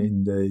Department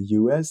in the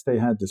US. They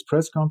had this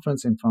press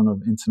conference in front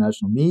of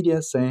international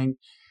media saying,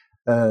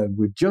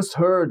 we've just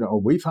heard, or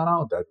we found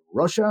out, that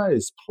Russia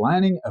is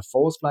planning a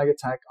false flag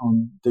attack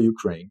on the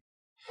Ukraine.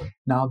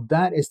 Now,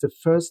 that is the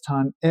first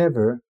time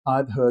ever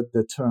I've heard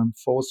the term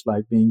false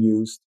flag being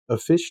used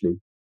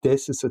officially.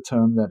 This is a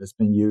term that has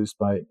been used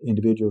by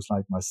individuals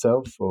like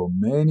myself for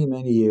many,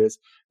 many years,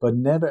 but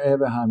never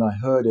ever have I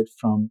heard it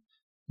from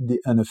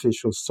an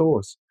official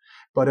source.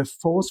 But a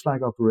false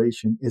flag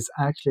operation is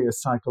actually a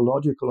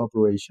psychological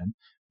operation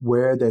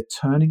where they're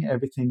turning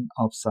everything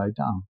upside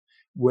down.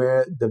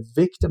 where the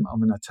victim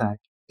of an attack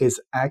is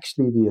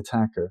actually the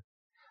attacker.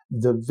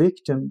 The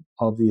victim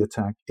of the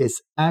attack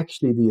is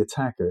actually the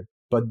attacker,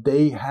 but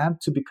they have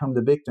to become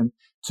the victim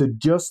to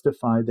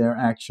justify their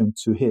action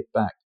to hit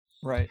back.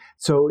 Right.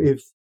 So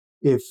if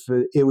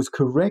it was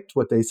correct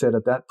what they said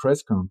at that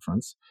press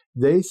conference,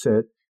 they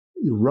said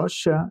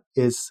Russia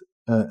is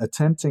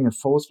attempting a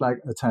false flag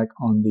attack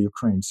on the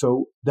Ukraine.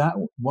 So that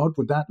what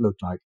would that look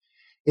like?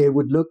 It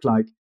would look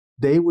like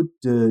they would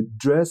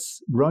dress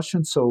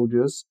Russian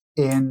soldiers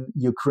in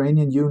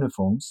Ukrainian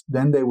uniforms.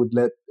 Then they would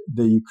let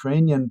the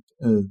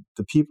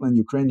people in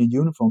Ukrainian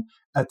uniform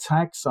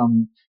attack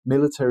some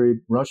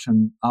military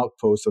Russian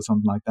outpost or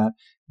something like that,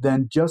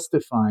 then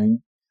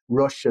justifying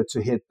Russia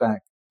to hit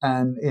back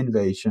and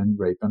invasion,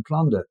 rape, and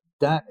plunder.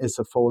 That is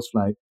a false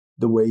flag,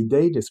 the way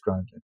they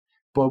described it.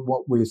 But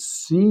what we've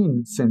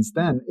seen since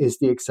then is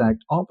the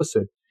exact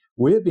opposite.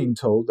 We're being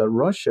told that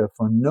Russia,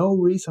 for no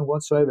reason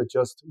whatsoever,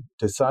 just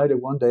decided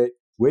one day,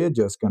 we're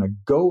just going to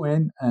go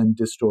in and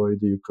destroy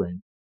the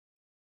Ukraine.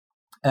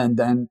 And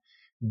then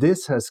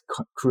this has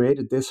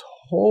created this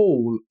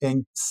whole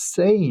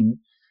insane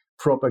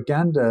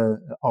propaganda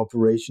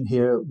operation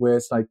here where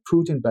it's like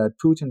Putin bad,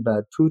 Putin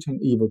bad, Putin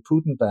evil,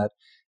 Putin bad.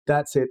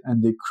 That's it.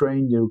 And the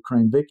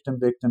Ukraine victim,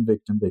 victim,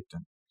 victim,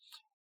 victim.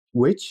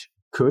 Which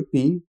could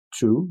be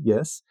true,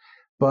 yes.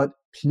 But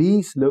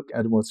please look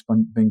at what's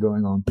been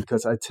going on,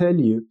 because I tell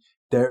you,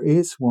 there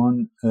is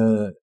one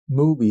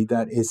movie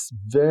that is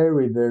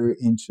very, very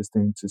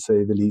interesting, to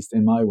say the least,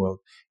 in my world.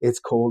 It's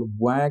called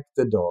Wag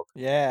the Dog.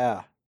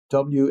 Yeah.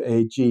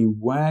 W-A-G,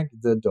 Wag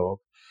the Dog.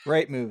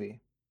 Great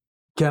movie.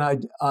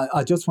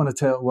 I just want to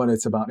tell what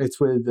it's about. It's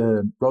with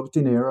Robert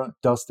De Niro,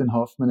 Dustin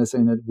Hoffman is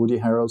in it, Woody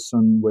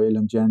Harrelson,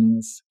 Waylon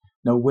Jennings,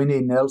 no,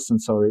 Winnie Nelson,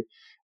 sorry.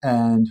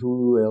 And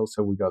who else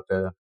have we got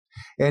there?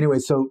 Anyway,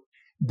 so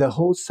the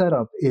whole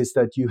setup is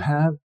that you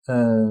have,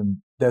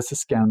 there's a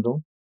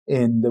scandal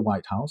in the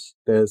White House.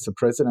 There's a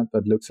president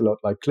that looks a lot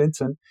like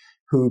Clinton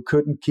who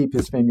couldn't keep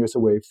his fingers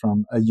away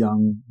from a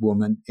young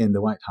woman in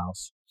the White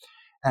House.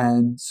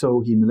 And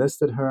so he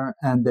molested her,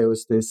 and there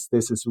was this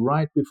is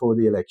right before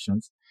the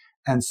elections.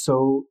 And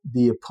so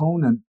the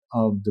opponent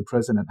of the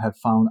president had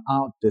found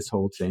out this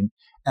whole thing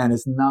and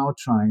is now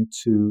trying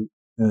to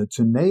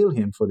nail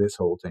him for this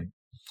whole thing.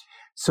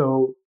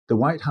 So the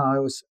White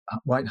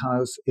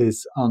House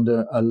is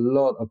under a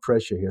lot of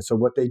pressure here. So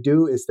what they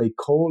do is they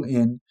call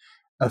in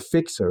a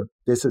fixer.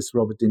 This is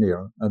Robert De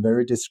Niro, a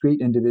very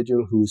discreet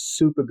individual who's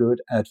super good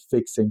at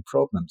fixing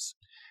problems.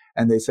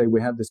 And they say,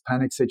 we have this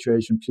panic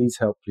situation, please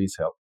help, please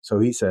help. So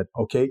he said,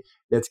 okay,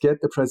 let's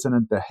get the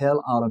president the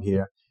hell out of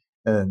here.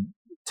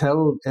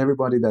 Tell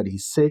everybody that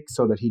he's sick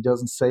so that he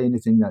doesn't say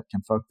anything that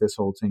can fuck this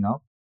whole thing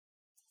up.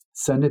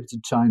 Send him to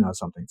China or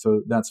something.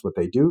 So that's what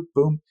they do.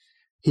 Boom.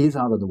 He's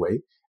out of the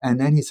way. And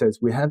then he says,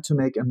 we have to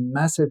make a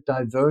massive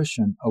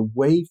diversion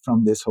away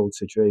from this whole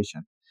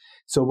situation.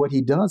 So what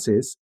he does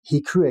is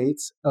he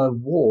creates a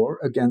war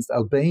against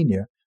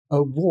Albania,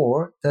 a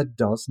war that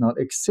does not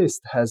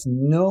exist, there's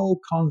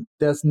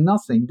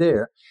nothing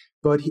there,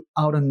 but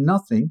out of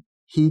nothing,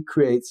 he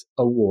creates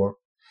a war.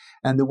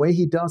 And the way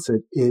he does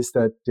it is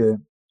that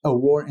a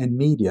war in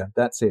media,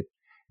 that's it.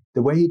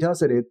 The way he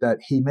does it is that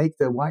he makes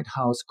the White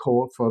House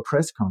call for a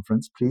press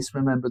conference. Please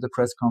remember the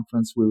press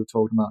conference we were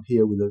talking about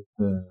here with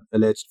the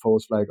alleged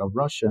false flag of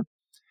Russia.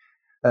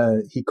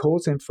 He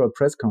calls in for a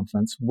press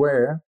conference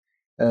where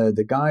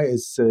the guy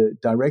is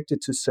directed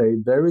to say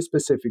very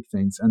specific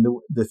things. And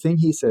the thing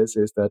he says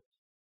is that,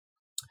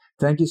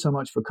 thank you so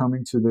much for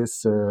coming to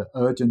this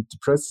urgent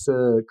press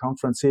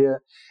conference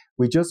here.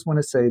 We just want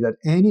to say that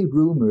any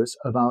rumors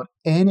about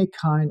any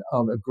kind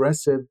of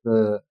aggressive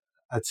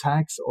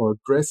attacks or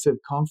aggressive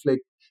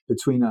conflict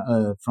between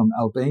from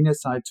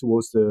Albania's side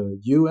towards the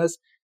U.S.,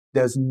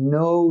 there's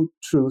no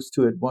truth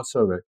to it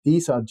whatsoever.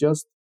 These are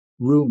just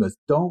rumors.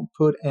 Don't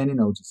put any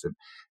notice in.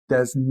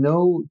 There's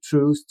no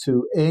truth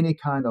to any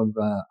kind of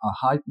a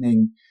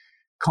heightening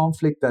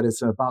conflict that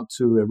is about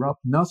to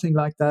erupt. Nothing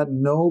like that.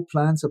 No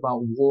plans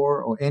about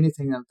war or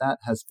anything like that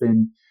has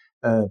been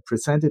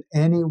presented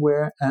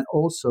anywhere. And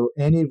also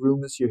any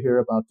rumors you hear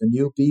about the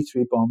new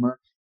B-3 bomber,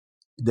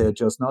 they're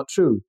just not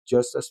true,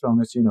 just as long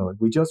as you know it.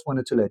 We just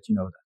wanted to let you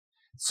know that.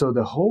 So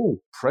the whole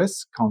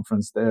press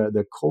conference there,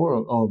 the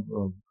core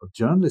of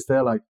journalists,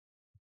 they're like,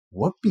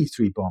 what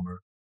B-3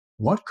 bomber?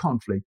 What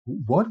conflict?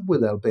 What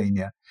with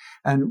Albania?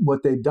 And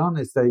what they've done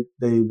is they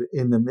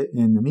in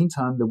the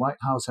meantime, the White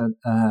House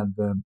have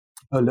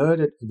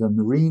alerted the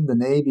Marine, the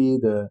Navy,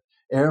 the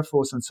Air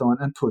Force, and so on,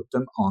 and put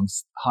them on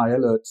high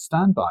alert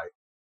standby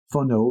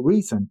for no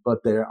reason,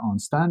 but they're on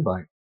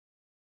standby.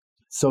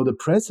 So the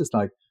press is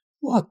like,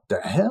 what the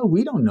hell?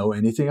 We don't know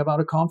anything about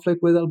a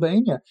conflict with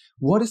Albania.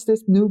 What is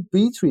this new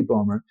B-3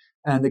 bomber?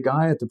 And the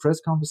guy at the press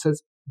conference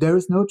says, there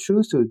is no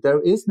truth to it.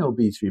 There is no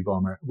B-3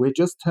 bomber. We're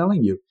just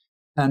telling you.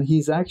 And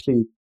he's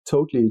actually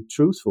totally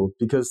truthful,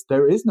 because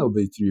there is no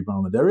B-3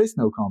 bomber. There is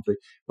no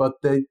conflict. But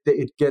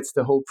it gets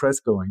the whole press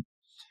going.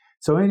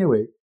 So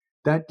anyway,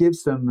 That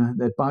gives them,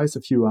 that buys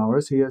a few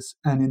hours here.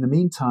 And in the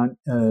meantime,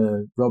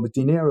 Robert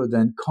De Niro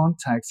then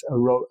contacts a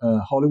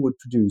Hollywood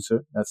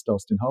producer, that's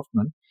Dustin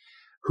Hoffman,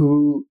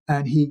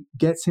 and he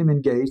gets him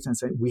engaged and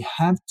said, we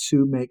have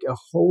to make a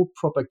whole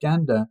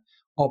propaganda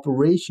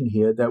operation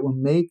here that will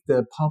make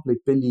the public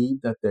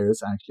believe that there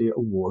is actually a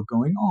war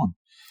going on.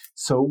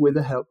 So with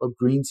the help of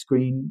green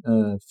screen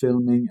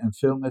filming and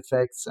film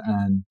effects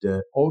and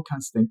all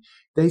kinds of things,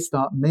 they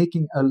start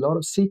making a lot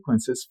of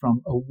sequences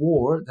from a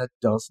war that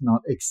does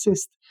not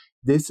exist.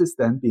 This is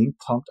then being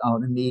pumped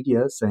out in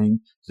media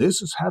saying,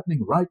 this is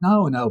happening right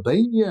now in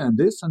Albania and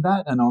this and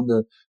that and on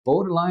the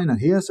borderline.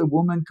 And here's a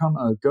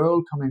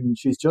girl coming,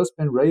 she's just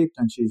been raped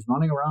and she's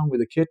running around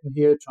with a kitten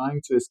here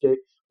trying to escape.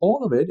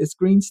 All of it is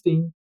green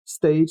screen,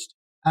 staged,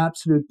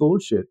 absolute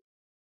bullshit.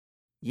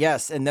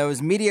 Yes, and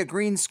those media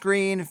green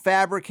screen,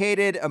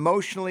 fabricated,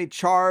 emotionally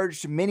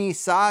charged mini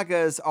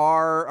sagas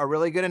are a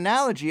really good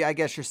analogy, I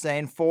guess you're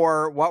saying,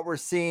 for what we're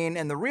seeing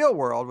in the real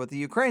world with the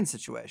Ukraine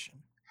situation.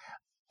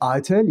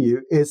 I tell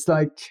you, it's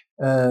like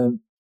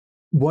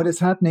what is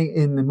happening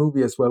in the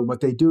movie as well.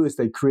 What they do is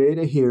they create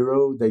a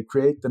hero, they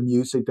create the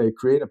music, they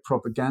create a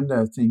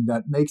propaganda thing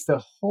that makes the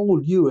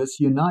whole US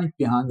unite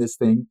behind this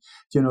thing,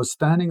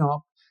 standing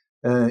up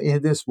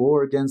in this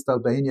war against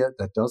Albania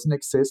that doesn't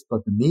exist,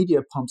 but the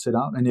media pumps it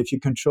out. And if you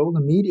control the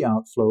media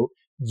outflow,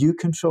 you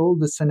control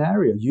the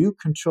scenario, you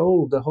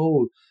control the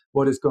whole,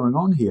 what is going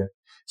on here.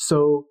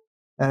 So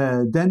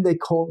then they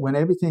call, when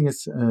everything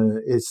is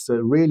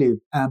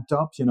really amped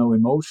up,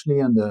 emotionally,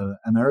 and the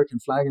American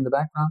flag in the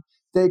background,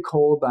 they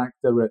call back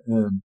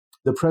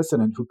the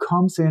president, who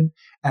comes in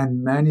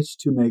and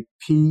managed to make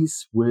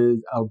peace with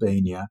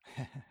Albania.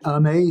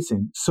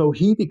 Amazing. So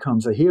he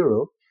becomes a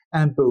hero,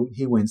 and boom,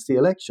 he wins the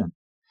election.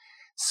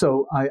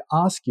 So I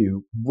ask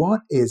you, what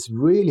is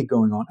really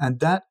going on? And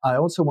that I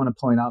also want to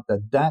point out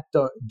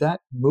that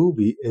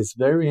movie is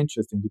very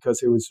interesting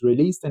because it was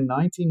released in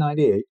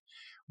 1998.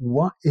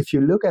 If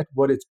you look at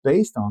what it's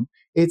based on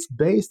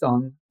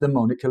the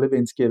Monica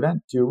Lewinsky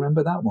event. Do you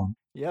remember that one?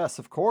 Yes,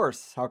 of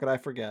course. How could I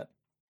forget?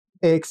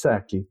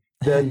 Exactly.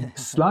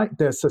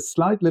 There's a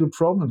slight little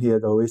problem here,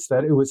 though, is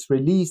that it was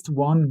released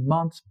 1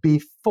 month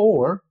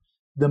before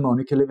the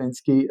Monica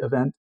Lewinsky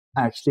event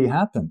actually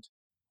happened.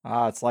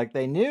 It's like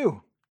they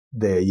knew.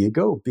 There you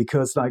go.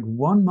 Because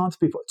 1 month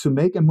before, to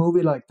make a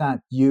movie like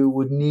that, you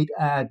would need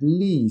at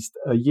least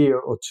a year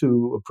or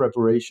two of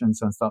preparations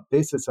and stuff.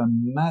 This is a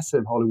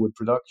massive Hollywood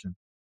production.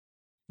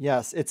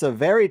 Yes, it's a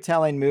very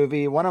telling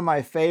movie, one of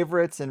my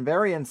favorites and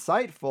very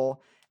insightful.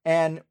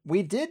 And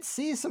we did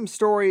see some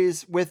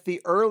stories with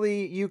the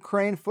early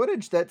Ukraine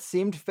footage that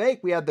seemed fake.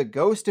 We had the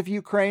Ghost of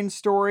Ukraine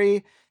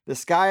story, the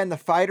Sky and the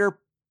Fighter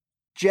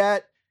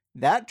jet.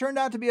 That turned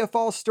out to be a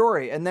false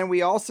story. And then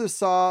we also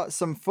saw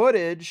some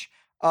footage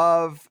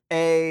of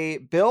a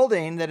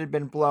building that had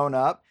been blown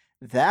up.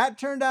 That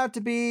turned out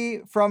to be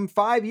from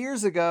 5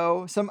 years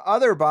ago, some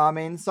other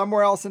bombing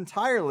somewhere else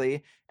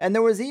entirely. And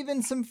there was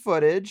even some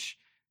footage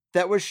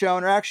that was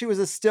shown, or actually was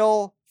a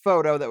still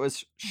photo that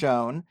was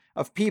shown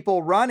of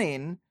people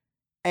running.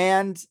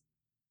 And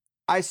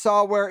I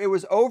saw where it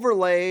was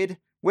overlaid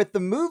with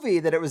the movie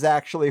that it was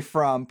actually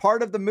from.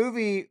 Part of the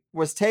movie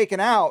was taken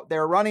out. They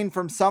were running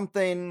from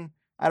something,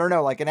 I don't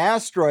know, like an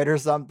asteroid or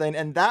something,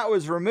 and that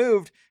was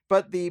removed,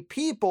 but the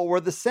people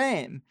were the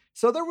same.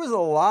 So there was a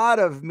lot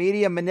of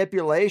media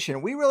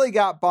manipulation. We really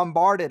got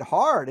bombarded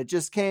hard. It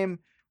just came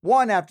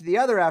one after the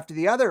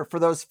other for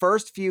those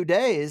first few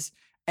days.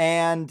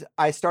 And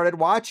I started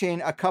watching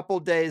a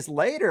couple days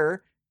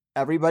later,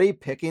 everybody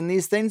picking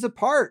these things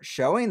apart,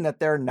 showing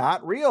that they're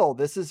not real.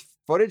 This is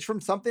footage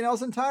from something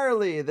else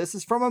entirely. This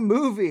is from a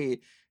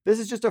movie. This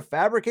is just a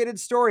fabricated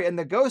story. And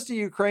the Ghost of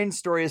Ukraine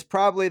story is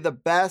probably the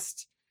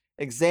best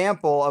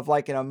example of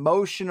an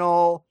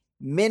emotional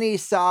mini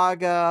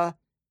saga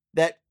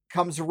that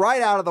comes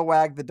right out of the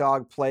Wag the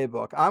Dog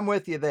playbook. I'm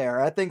with you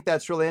there. I think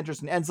that's really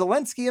interesting. And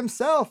Zelensky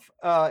himself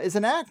is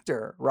an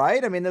actor,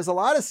 right? I mean, there's a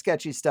lot of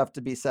sketchy stuff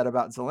to be said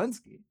about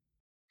Zelensky.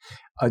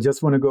 I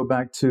just want to go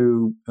back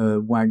to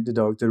Wag the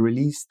Dog, the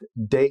release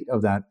date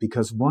of that,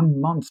 because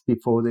 1 month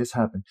before this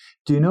happened.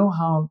 Do you know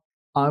how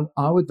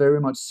I would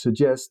very much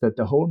suggest that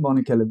the whole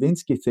Monica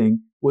Lewinsky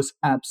thing was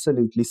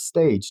absolutely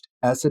staged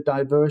as a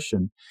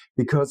diversion,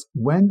 because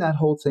when that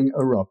whole thing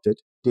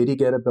erupted, did he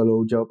get a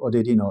blowjob or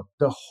did he not?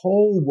 The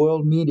whole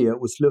world media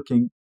was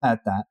looking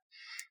at that.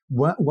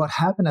 What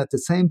happened at the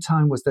same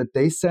time was that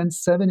they sent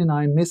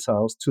 79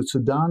 missiles to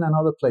Sudan and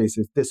other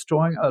places,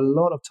 destroying a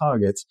lot of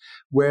targets,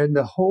 where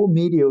the whole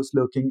media was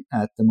looking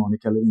at the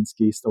Monica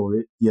Lewinsky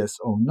story, yes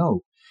or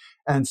no.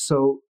 And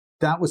so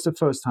that was the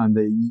first time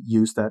they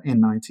used that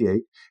in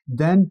 98.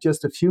 Then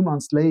just a few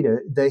months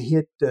later, they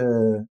hit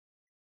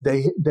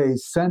they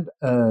sent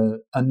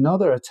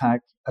another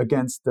attack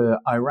against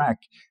Iraq.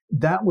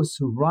 That was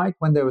right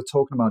when they were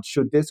talking about,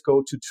 should this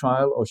go to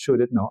trial or should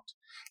it not?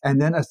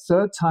 And then a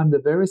third time the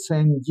very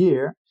same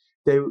year,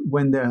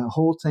 when the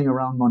whole thing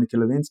around Monica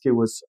Lewinsky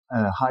was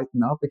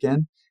heightened up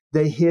again,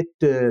 they hit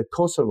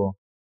Kosovo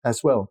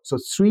as well. So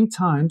 3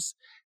 times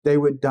they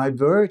were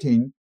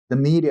diverting the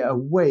media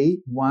away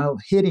while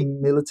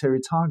hitting military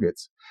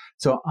targets.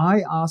 So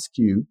I ask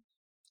you,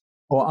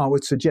 or I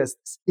would suggest,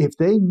 if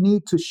they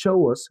need to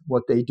show us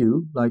what they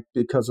do, like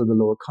because of the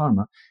law of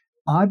karma,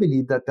 I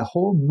believe that the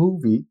whole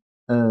movie,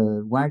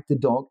 Wag the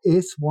Dog,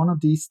 is one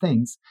of these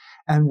things.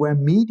 And where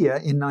media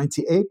in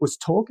 98 was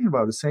talking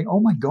about it, saying,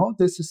 oh my God,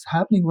 this is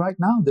happening right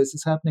now. This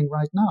is happening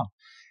right now.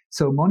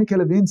 So Monica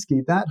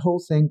Lewinsky, that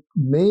whole thing,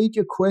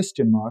 major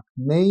question mark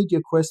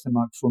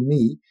for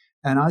me.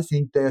 And I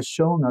think they're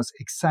showing us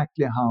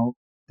exactly how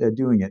they're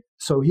doing it.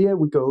 So here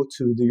we go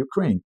to the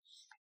Ukraine.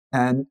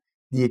 And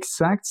the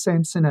exact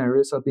same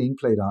scenarios are being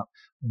played out.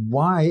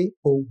 Why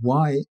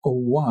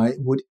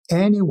would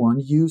anyone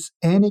use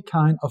any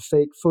kind of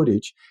fake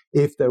footage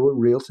if there were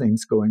real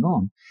things going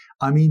on?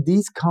 I mean,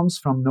 these comes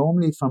from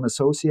normally from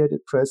Associated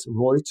Press,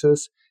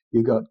 Reuters,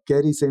 you got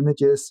Getty's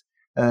Images,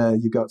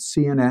 you got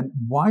CNN.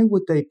 Why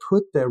would they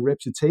put their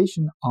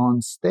reputation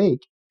on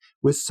stake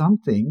with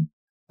something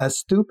as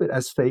stupid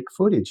as fake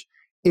footage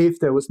if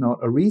there was not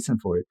a reason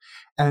for it?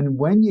 And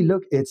when you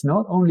look, it's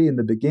not only in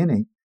the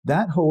beginning,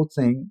 that whole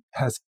thing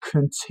has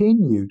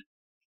continued.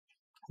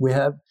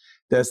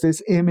 There's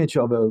this image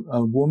of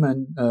a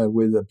woman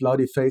with a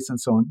bloody face and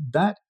so on.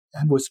 That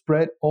was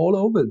spread all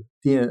over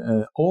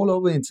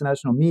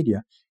international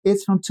media.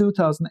 It's from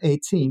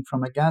 2018,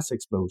 from a gas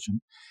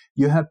explosion.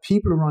 You have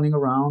people running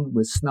around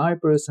with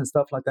snipers and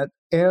stuff like that,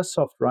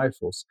 airsoft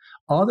rifles.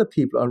 Other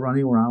people are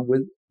running around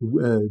with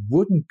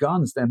wooden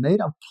guns. They're made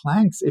of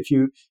planks. If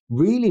you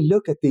really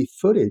look at the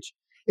footage,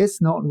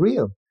 it's not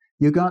real.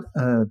 You got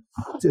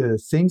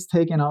things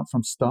taken out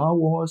from Star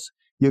Wars.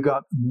 You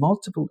got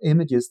multiple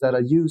images that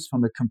are used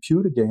from a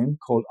computer game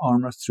called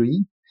Arma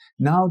 3.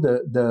 Now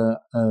the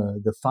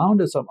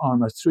founders of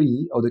Arma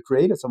 3, or the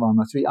creators of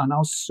Arma 3, are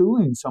now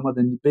suing some of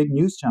the big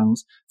news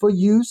channels for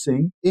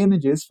using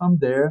images from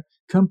their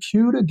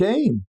computer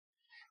game.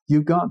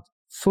 You got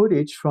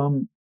footage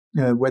from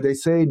where they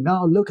say,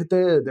 now look at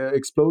the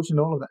explosion,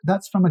 all of that.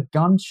 That's from a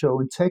gun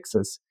show in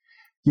Texas.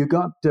 You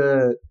got...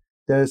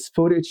 There's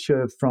footage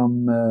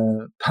from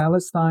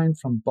Palestine,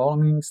 from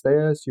bombings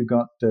there. You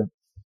got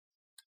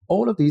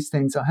all of these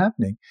things are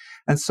happening.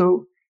 And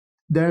so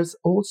there's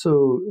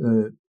also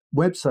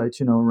websites,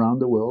 around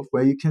the world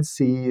where you can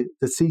see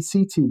the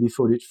CCTV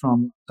footage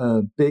from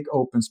big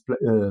open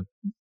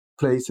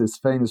places,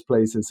 famous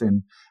places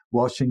in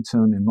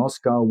Washington, in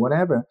Moscow,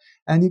 whatever.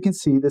 And you can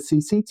see the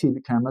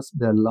CCTV cameras.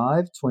 They're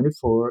live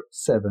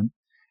 24/7.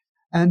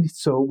 And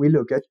so we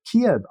look at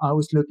Kiev. I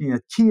was looking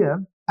at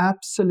Kiev.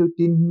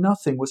 Absolutely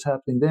nothing was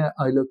happening there.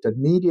 I looked at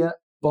media,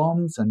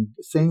 bombs and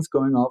things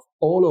going off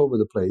all over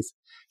the place.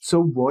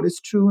 So what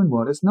is true and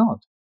what is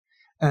not?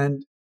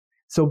 And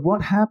so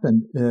what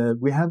happened?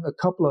 We have a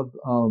couple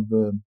of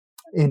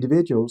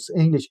individuals,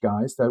 English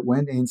guys, that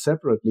went in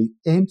separately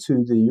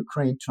into the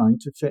Ukraine trying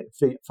to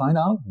find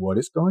out what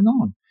is going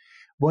on.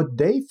 What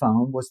they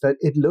found was that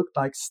it looked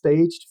like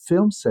staged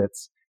film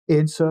sets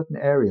in certain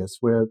areas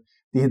where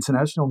the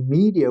international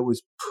media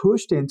was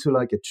pushed into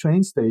like a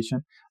train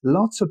station.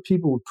 Lots of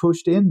people were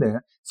pushed in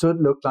there, so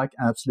it looked like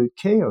absolute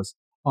chaos.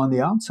 On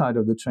the outside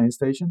of the train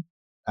station,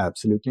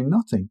 absolutely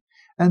nothing.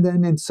 And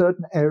then in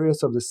certain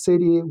areas of the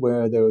city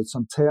where there were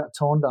some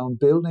torn down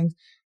buildings,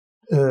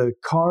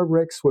 car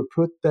wrecks were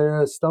put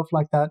there, stuff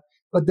like that.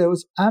 But there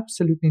was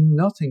absolutely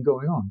nothing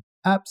going on.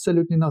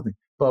 Absolutely nothing.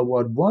 But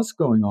what was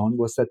going on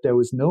was that there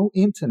was no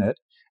internet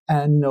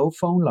and no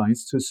phone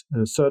lines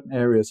to certain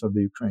areas of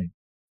the Ukraine.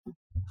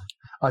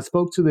 I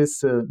spoke to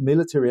this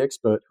military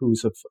expert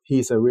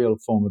he's a real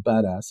former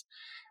badass,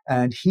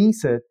 and he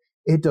said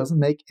it doesn't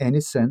make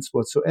any sense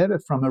whatsoever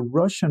from a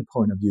Russian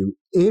point of view.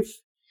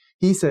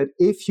 He said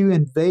if you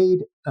invade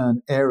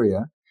an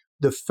area,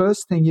 the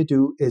first thing you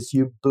do is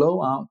you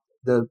blow out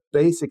the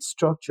basic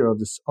structure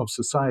of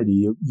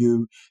society.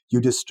 You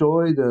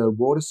destroy the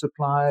water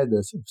supply,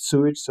 the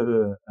sewage,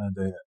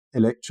 the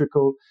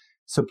electrical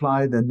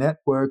supply, the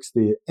networks,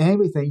 the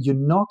everything. You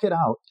knock it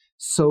out,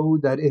 so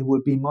that it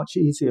would be much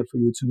easier for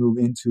you to move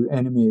into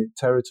enemy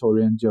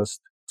territory and just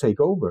take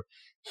over.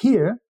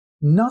 Here,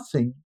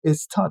 nothing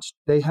is touched.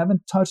 They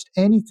haven't touched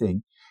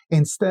anything.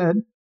 Instead,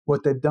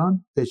 what they've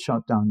done, they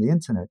shut down the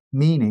internet,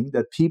 meaning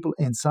that people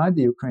inside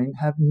the Ukraine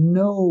have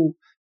no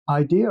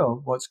idea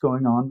of what's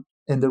going on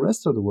in the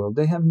rest of the world.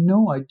 They have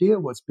no idea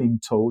what's being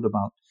told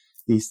about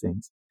these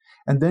things.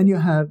 And then you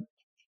have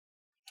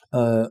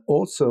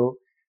also...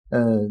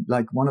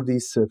 like one of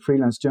these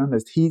freelance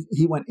journalists,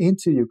 he went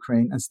into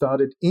Ukraine and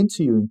started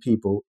interviewing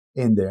people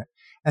in there.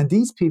 And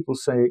these people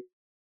say,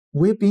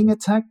 we're being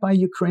attacked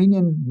by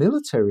Ukrainian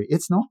military.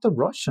 It's not the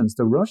Russians.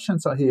 The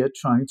Russians are here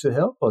trying to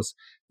help us.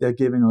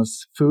 They're giving us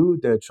food.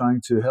 They're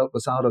trying to help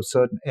us out of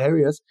certain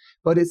areas.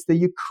 But it's the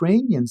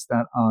Ukrainians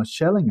that are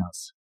shelling us.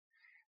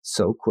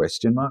 So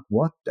question mark,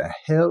 what the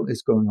hell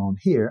is going on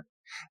here?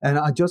 And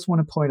I just want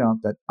to point out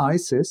that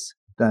ISIS...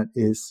 that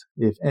is,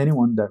 if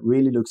anyone that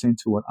really looks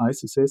into what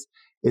ISIS is,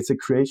 it's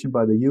a creation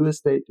by the U.S.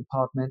 State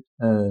Department,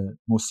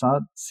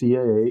 Mossad,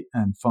 CIA,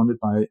 and funded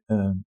by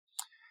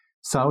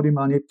Saudi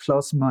money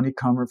plus money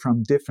coming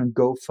from different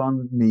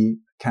GoFundMe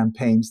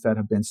campaigns that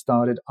have been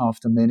started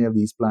after many of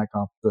these black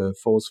op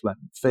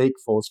fake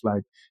false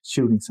flag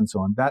shootings and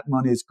so on. That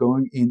money is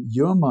going in.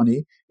 Your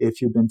money,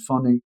 if you've been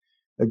funding,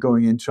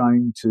 going in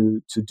trying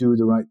to do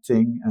the right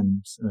thing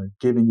and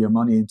giving your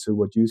money into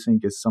what you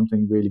think is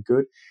something really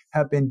good,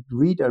 have been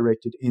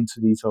redirected into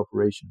these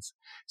operations.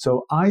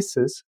 So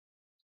ISIS,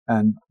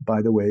 and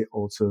by the way,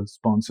 also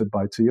sponsored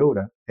by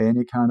Toyota.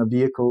 Any kind of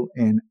vehicle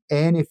in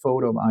any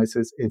photo of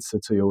ISIS, it's a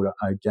Toyota,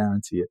 I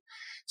guarantee it.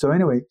 So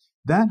anyway,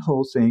 that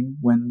whole thing,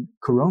 when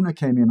Corona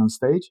came in on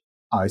stage,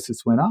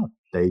 ISIS went out.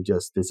 They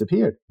just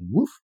disappeared.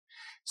 Woof.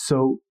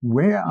 So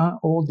where are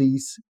all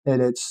these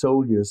alleged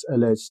soldiers,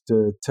 alleged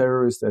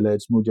terrorists,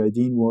 alleged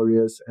Mujahideen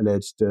warriors,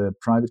 alleged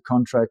private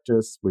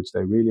contractors, which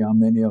there really are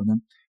many of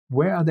them?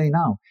 Where are they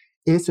now?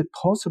 Is it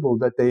possible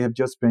that they have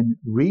just been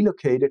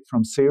relocated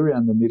from Syria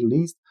and the Middle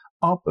East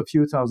up a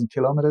few thousand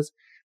kilometers,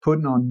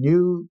 putting on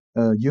new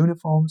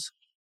uniforms,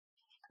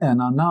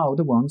 and are now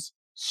the ones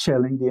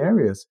shelling the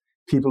areas?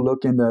 People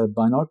look in the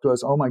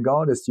binoculars. Oh my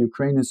God, it's the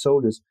Ukrainian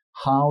soldiers.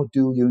 How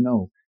do you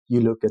know? You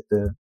look at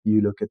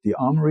the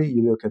armory,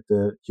 you look at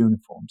the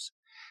uniforms.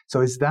 So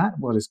is that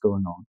what is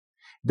going on?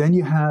 Then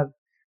you have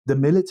the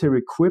military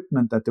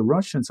equipment that the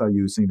Russians are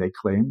using, they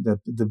claim, that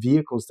the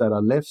vehicles that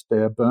are left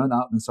there, burned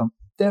out and so on,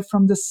 they're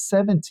from the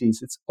 70s.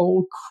 It's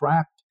old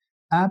crap,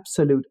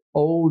 absolute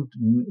old,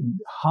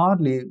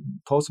 hardly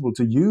possible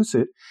to use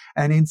it.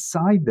 And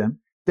inside them,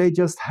 they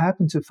just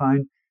happen to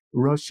find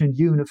Russian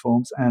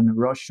uniforms and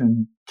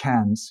Russian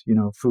cans,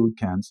 food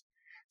cans.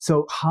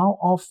 So how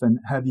often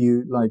have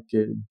you,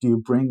 do you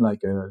bring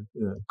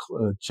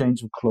a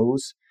change of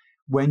clothes?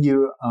 When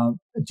you,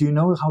 do you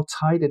know how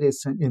tight it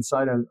is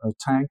inside a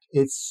tank?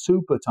 It's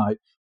super tight.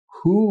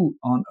 Who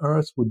on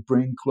earth would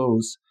bring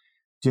clothes,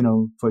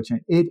 for a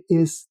change? It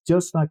is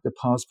just like the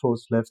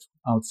passports left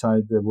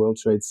outside the World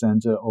Trade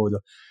Center, or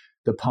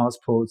the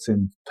passports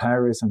in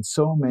Paris and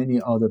so many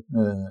other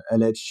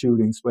alleged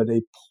shootings where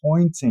they're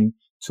pointing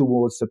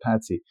towards the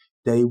patsy.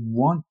 They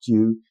want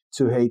you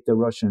to hate the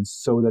Russians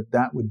so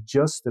that would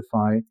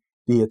justify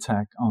the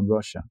attack on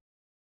Russia.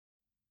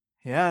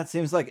 Yeah, it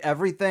seems like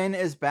everything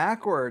is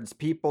backwards.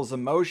 People's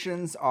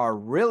emotions are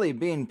really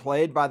being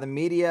played by the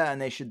media,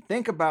 and they should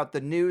think about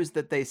the news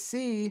that they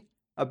see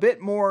a bit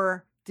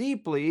more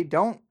deeply.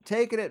 Don't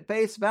take it at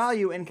face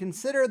value and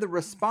consider the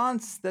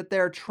response that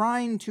they're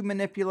trying to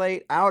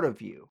manipulate out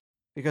of you.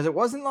 Because it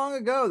wasn't long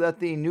ago that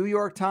the New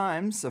York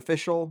Times,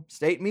 official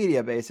state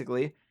media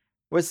basically,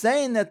 was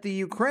saying that the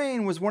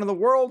Ukraine was one of the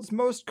world's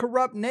most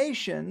corrupt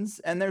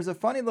nations. And there's a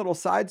funny little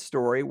side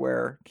story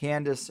where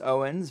Candace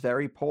Owens,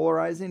 very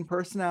polarizing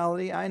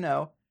personality, I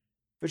know,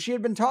 but she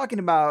had been talking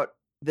about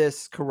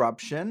this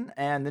corruption,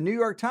 and the New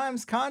York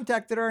Times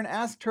contacted her and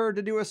asked her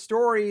to do a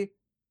story,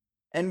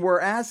 and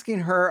were asking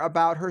her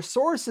about her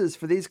sources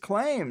for these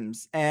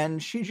claims.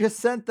 And she just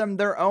sent them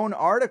their own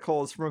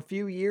articles from a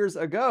few years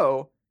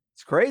ago.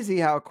 It's crazy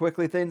how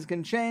quickly things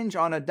can change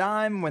on a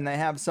dime when they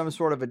have some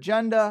sort of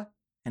agenda,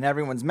 and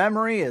everyone's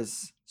memory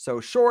is so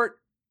short.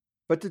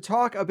 But to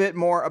talk a bit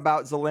more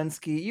about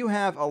Zelensky, you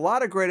have a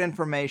lot of great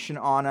information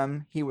on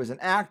him. He was an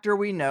actor,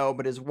 we know,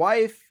 but his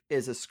wife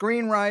is a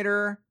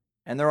screenwriter,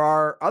 and there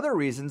are other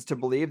reasons to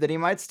believe that he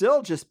might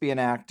still just be an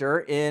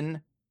actor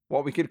in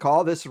what we could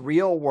call this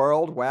real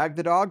world wag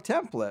the dog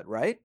template,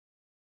 right?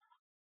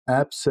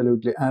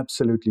 Absolutely,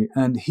 absolutely.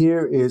 And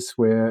here is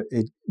where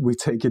we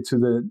take it to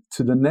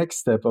the next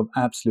step of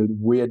absolute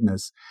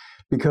weirdness,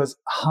 because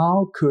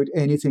how could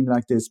anything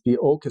like this be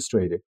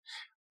orchestrated?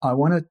 I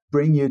want to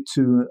bring you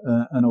to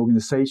an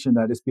organization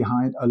that is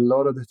behind a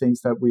lot of the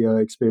things that we are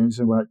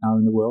experiencing right now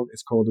in the world.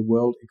 It's called the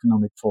World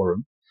Economic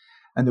Forum.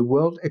 And the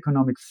World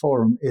Economic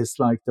Forum is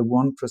like the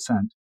 1%.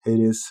 It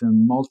is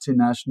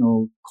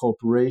multinational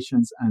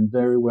corporations and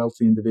very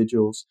wealthy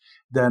individuals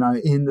that are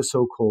in the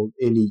so-called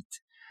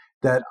elite,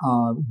 that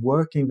are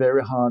working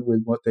very hard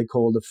with what they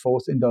call the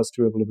fourth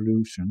industrial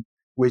revolution,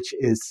 which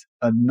is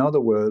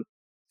another word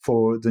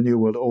for the New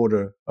World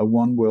Order, a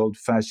one world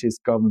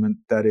fascist government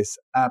that is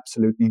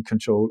absolutely in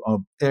control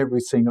of every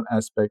single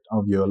aspect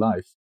of your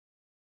life.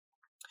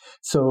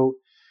 So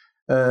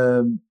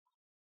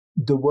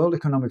the World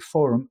Economic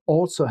Forum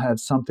also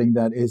has something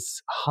that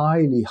is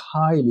highly,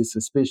 highly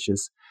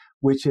suspicious,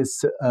 which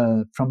is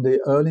from the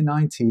early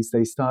 90s,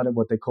 they started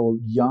what they call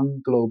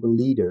young global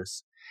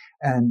leaders.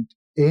 And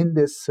in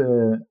this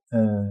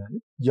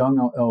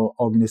young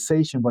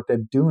organization, what they're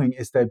doing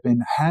is they've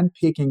been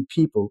handpicking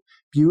people,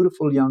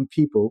 beautiful young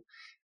people,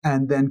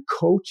 and then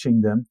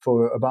coaching them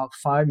for about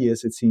 5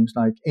 years, it seems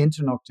like,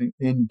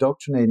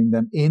 indoctrinating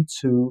them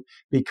into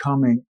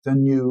becoming the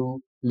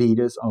new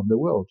leaders of the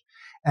world.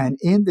 And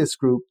in this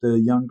group, the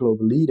young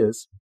global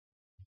leaders,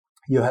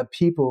 you have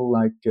people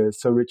like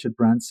Sir Richard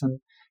Branson,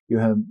 you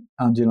have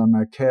Angela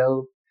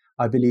Merkel,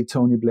 I believe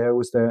Tony Blair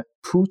was there.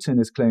 Putin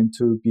is claimed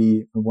to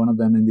be one of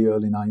them in the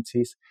early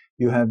 90s.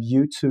 You have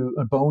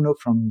U2, Bono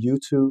from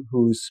U2,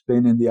 who's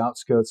been in the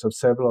outskirts of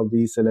several of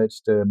these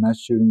alleged mass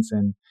shootings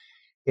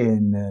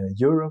in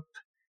Europe.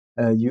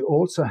 You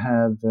also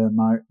have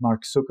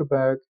Mark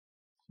Zuckerberg,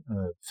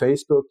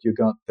 Facebook. You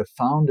got the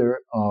founder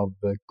of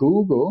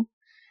Google.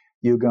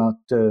 You got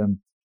the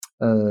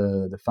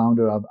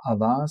founder of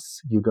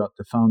Avas. You got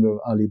the founder of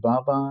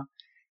Alibaba.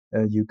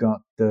 You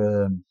got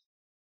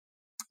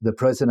the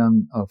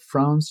president of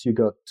France. You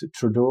got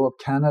Trudeau of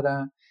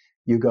Canada.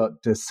 You got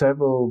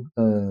several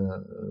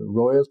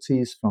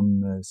royalties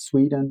from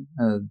Sweden,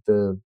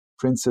 the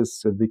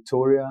Princess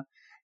Victoria.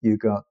 You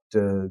got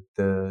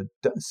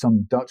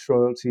some Dutch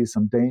royalties,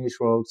 some Danish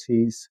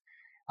royalties.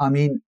 I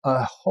mean,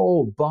 a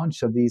whole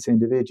bunch of these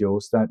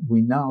individuals that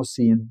we now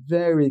see in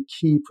very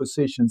key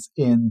positions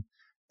in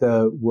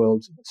the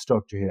world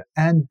structure here.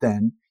 And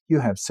then you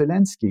have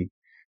Zelensky,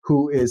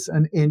 who is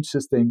an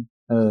interesting,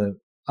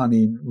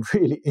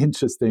 really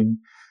interesting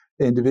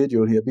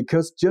individual here,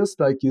 because just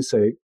like you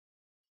say,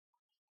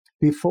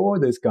 before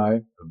this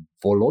guy,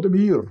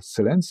 Volodymyr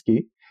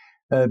Zelensky,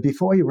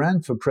 before he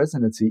ran for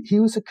presidency, he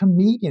was a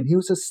comedian. He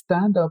was a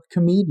stand-up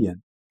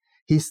comedian.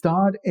 He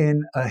starred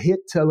in a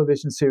hit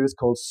television series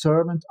called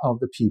Servant of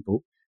the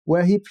People,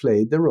 where he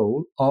played the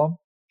role of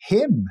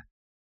him.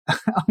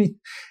 I mean,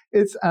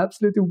 it's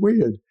absolutely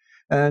weird.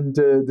 And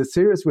the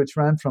series, which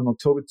ran from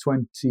October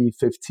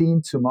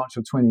 2015 to March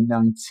of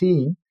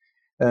 2019,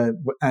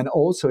 and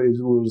also it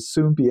will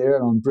soon be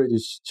aired on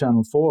British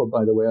Channel 4,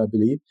 by the way, I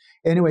believe.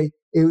 Anyway,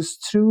 it was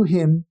through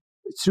him,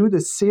 through the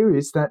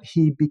series, that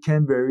he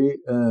became very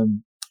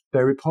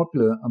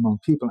popular among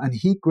people. And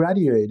he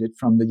graduated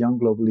from the Young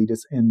Global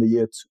Leaders in the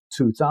year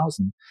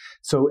 2000.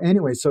 So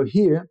anyway, so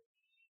here,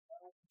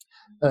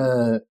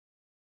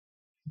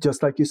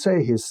 just like you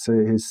say, his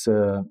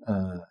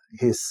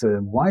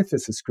wife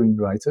is a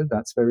screenwriter.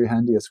 That's very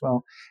handy as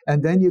well.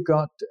 And then you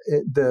got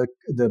the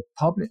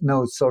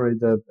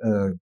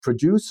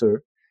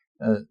producer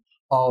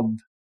of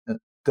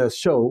the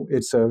show.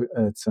 It's a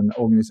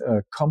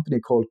company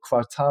called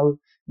Quartal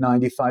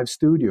 95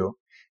 Studio.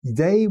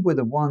 They were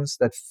the ones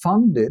that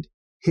funded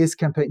his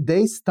campaign.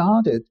 They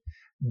started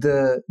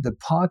the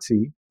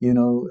party,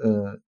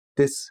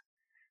 this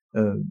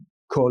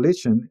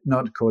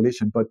not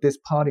coalition, but this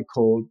party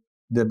called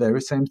the very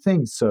same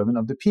thing, Servant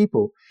of the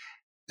People.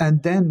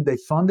 And then they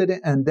funded it.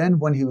 And then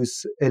when he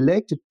was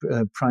elected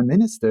prime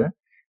minister,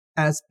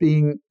 as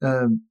being,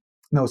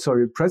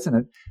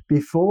 president,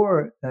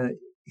 before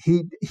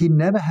he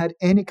never had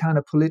any kind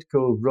of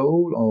political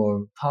role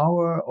or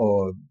power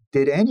or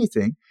did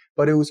anything,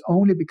 but it was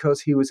only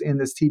because he was in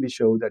this TV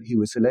show that he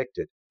was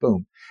elected.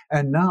 Boom.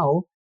 And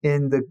now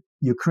in the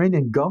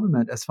Ukrainian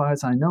government, as far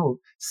as I know,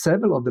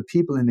 several of the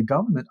people in the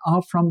government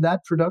are from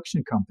that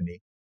production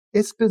company.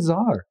 It's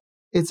bizarre.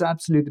 It's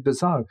absolutely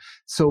bizarre.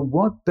 So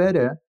what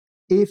better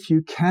if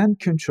you can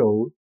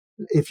control,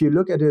 if you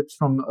look at it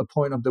from a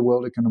point of the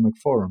World Economic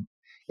Forum,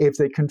 if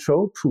they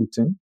control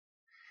Putin,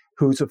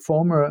 who's a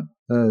former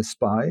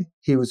spy.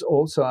 He was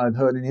also, I've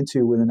heard an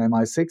interview with an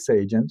MI6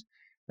 agent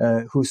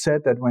who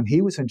said that when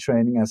he was in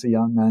training as a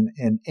young man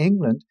in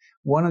England,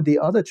 one of the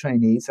other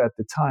trainees at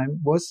the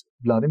time was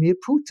Vladimir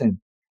Putin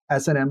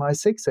as an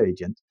MI6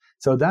 agent.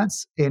 So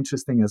that's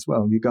interesting as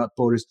well. You got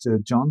Boris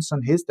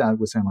Johnson, his dad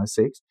was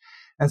MI6.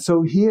 And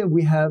so here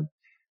we have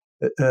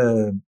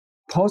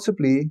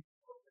possibly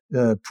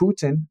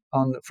Putin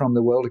from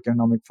the World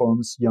Economic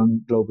Forum's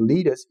Young Global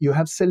Leaders. You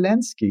have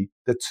Zelensky,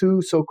 the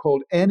two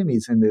so-called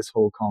enemies in this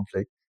whole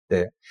conflict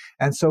there.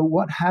 And so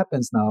what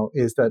happens now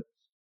is that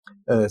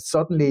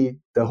suddenly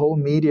the whole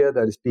media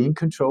that is being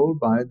controlled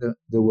by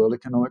the World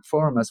Economic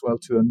Forum as well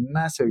to a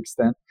massive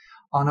extent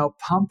are now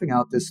pumping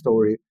out this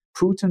story.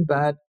 Putin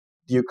bad,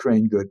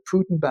 Ukraine good.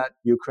 Putin bad,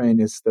 Ukraine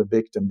is the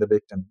victim.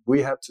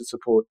 We have to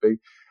support the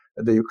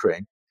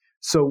Ukraine.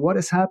 So what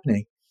is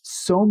happening?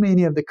 So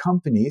many of the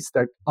companies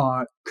that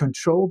are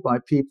controlled by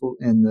people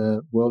in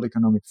the World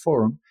Economic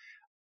Forum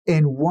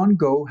in one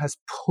go has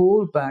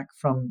pulled back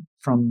from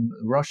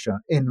Russia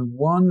in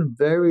one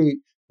very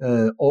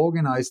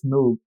organized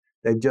move.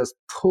 They've just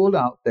pulled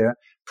out there,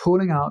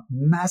 pulling out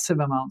massive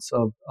amounts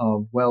of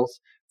wealth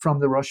from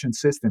the Russian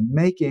system,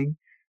 making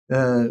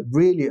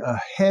really a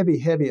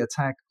heavy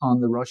attack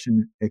on the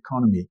Russian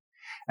economy.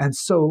 And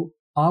so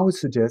I would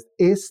suggest,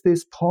 is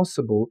this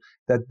possible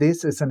that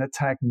this is an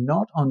attack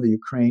not on the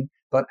Ukraine,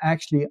 but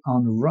actually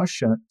on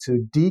Russia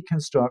to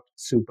deconstruct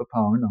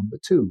superpower number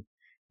two?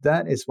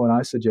 That is what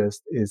I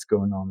suggest is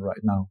going on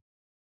right now.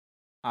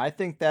 I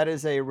think that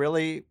is a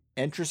really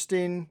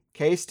interesting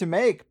case to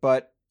make,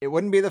 but it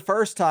wouldn't be the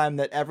first time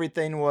that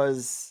everything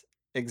was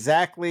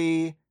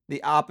exactly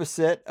the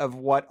opposite of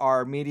what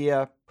our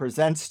media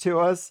presents to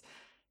us.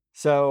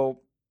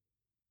 So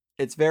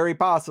it's very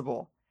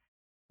possible.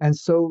 And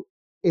so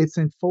it's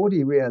in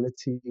 4D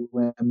reality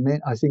where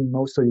I think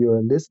most of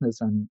your listeners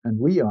and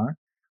we are,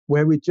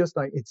 where we just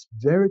like, it's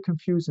very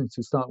confusing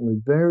to start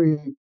with, very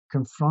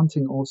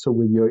confronting also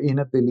with your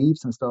inner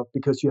beliefs and stuff,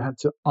 because you have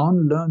to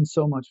unlearn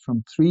so much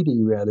from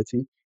 3D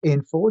reality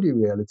in 4D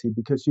reality,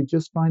 because you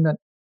just find that,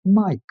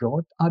 my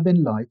God, I've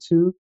been lied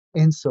to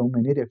in so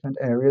many different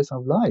areas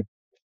of life.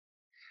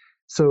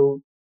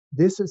 So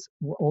this is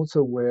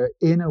also where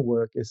inner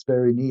work is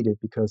very needed,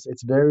 because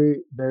it's very,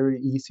 very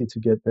easy to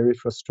get very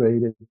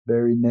frustrated,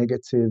 very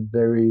negative,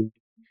 very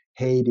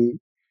hating,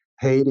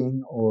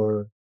 hating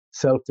or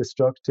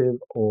self-destructive,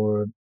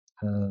 or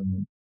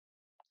um,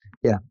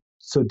 yeah,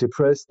 so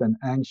depressed and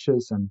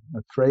anxious and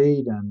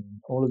afraid and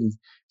all of these.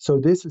 So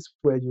this is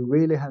where you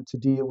really have to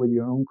deal with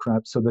your own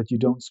crap so that you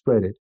don't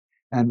spread it,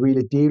 and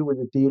really deal with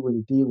it, deal with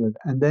it, deal with it.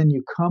 And then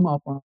you come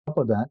up on top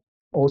of that,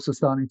 also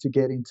starting to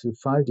get into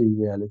 5D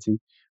reality,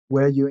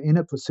 where you're in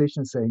a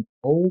position saying,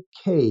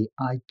 okay,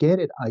 I get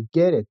it, I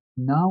get it,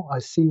 now I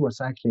see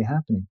what's actually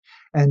happening.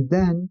 And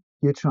then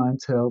you try and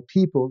tell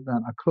people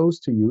that are close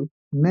to you,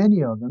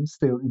 many of them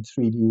still in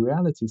 3D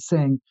reality,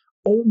 saying,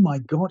 oh my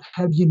God,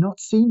 have you not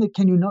seen it?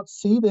 Can you not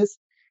see this?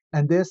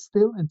 And they're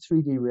still in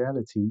 3D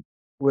reality,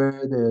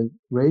 where the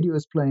radio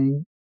is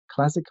playing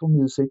classical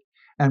music,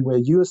 and where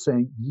you're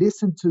saying,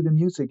 listen to the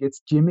music,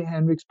 it's Jimi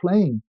Hendrix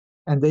playing.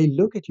 And they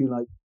look at you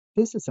like,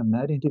 this is a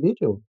mad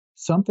individual.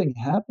 Something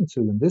happened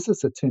to them. This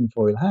is a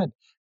tinfoil hat.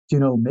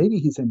 Maybe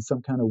he's in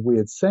some kind of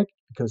weird sect,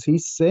 because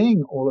he's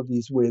saying all of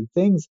these weird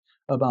things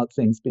about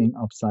things being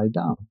upside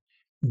down.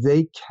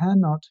 They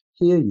cannot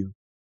hear you.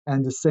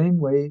 And the same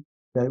way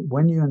that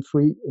when you're in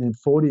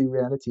 4D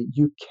reality,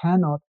 you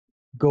cannot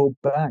go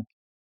back.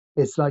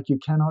 It's like you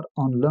cannot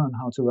unlearn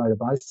how to ride a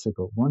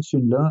bicycle. Once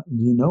you learn,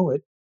 you know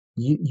it,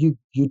 you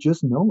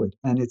just know it,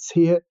 and it's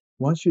here.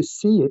 Once you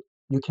see it,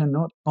 you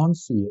cannot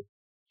unsee it.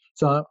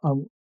 So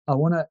I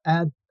want to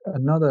add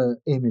another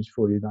image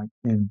for you. Like,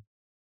 in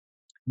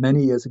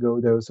many years ago,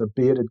 there was a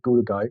bearded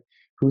Guru guy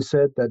who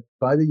said that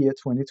by the year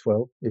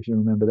 2012, if you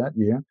remember that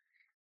year,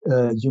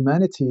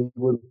 humanity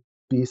will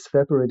be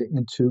separated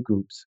in two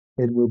groups.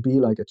 It will be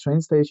like a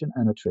train station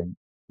and a train.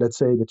 Let's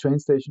say the train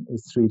station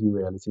is 3D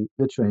reality,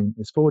 the train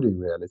is 4D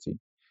reality.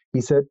 He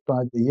said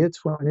by the year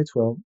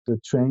 2012, the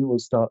train will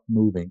start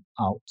moving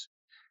out.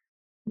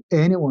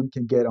 Anyone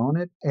can get on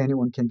it,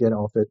 anyone can get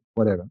off it,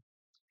 whatever.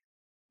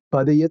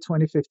 By the year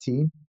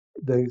 2015,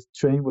 the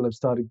train will have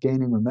started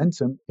gaining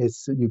momentum.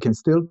 You can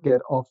still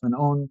get off and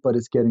on, but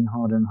it's getting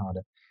harder and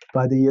harder.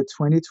 By the year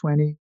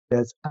 2020,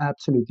 there's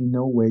absolutely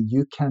no way.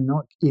 You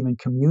cannot even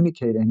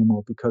communicate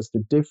anymore, because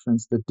the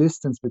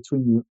distance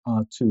between you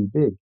are too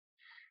big.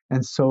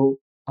 And so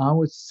I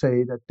would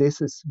say that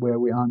this is where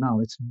we are now.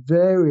 It's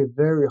very,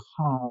 very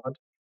hard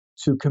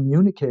to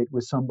communicate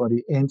with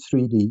somebody in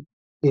 3D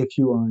if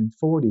you are in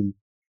 4D.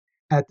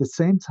 At the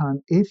same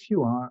time, if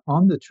you are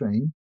on the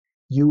train,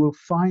 you will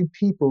find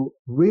people,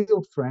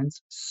 real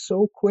friends,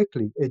 so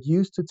quickly. It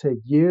used to take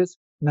years.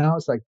 Now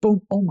it's like,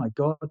 boom, oh my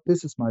God,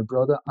 this is my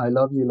brother. I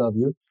love you, love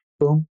you.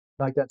 Boom,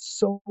 like that,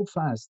 so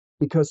fast,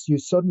 because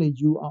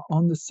you are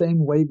on the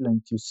same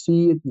wavelength. You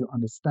see it, you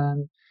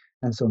understand,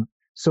 and so on.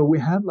 So we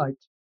have like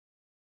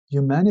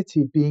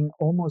humanity being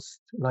almost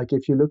like,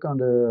 if you look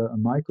under a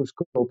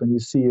microscope and you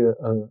see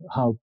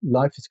how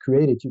life is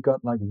created, you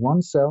got like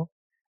one cell,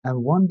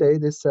 and one day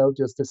this cell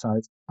just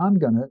decides, I'm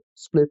gonna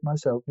split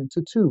myself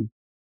into two,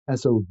 and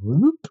so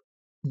whoop,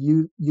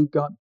 you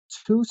got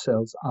two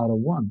cells out of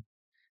one.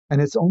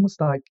 And it's almost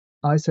like,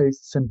 I say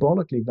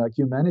symbolically, like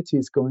humanity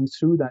is going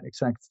through that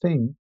exact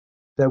thing,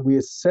 that we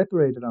have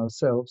separated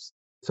ourselves.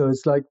 So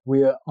it's like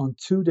we're on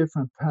two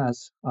different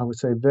paths, I would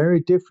say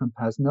very different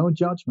paths, no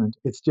judgment,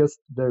 it's just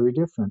very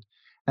different.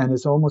 And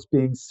it's almost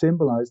being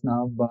symbolized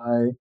now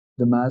by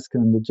the mask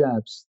and the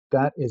jabs.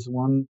 That is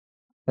one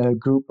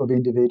group of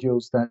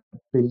individuals that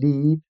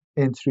believe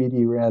in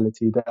 3D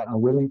reality, that are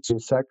willing to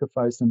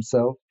sacrifice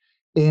themselves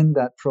in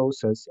that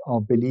process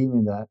of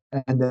believing that.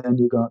 And then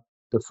you got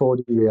the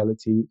 4D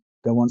reality,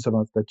 the ones of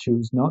us that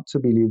choose not to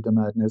believe the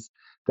madness,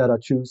 that are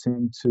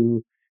choosing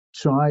to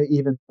try,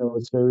 even though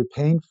it's very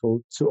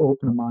painful, to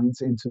open our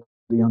minds into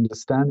the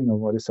understanding of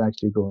what is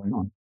actually going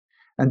on.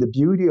 And the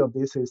beauty of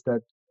this is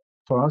that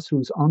for us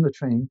who's on the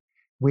train,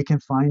 we can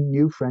find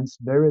new friends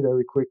very,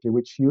 very quickly,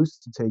 which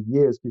used to take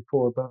years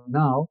before. But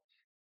now,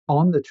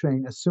 on the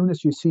train, as soon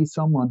as you see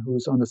someone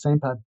who's on the same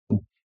path,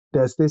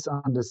 there's this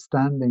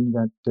understanding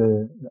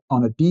that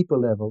on a deeper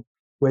level,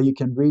 where you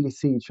can really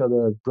see each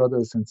other as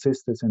brothers and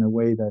sisters in a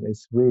way that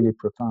is really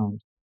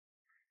profound.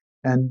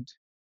 And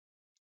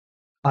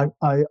I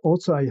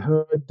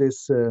heard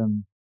this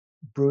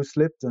Bruce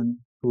Lipton,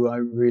 who I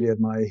really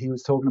admire. He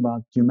was talking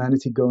about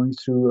humanity going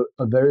through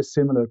a very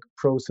similar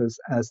process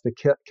as the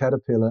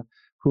caterpillar,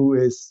 who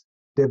is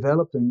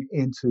developing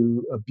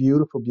into a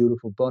beautiful,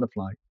 beautiful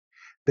butterfly.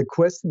 The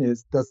question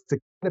is, does the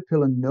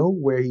caterpillar know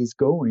where he's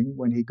going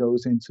when he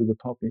goes into the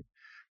puppy?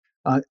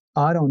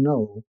 I don't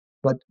know,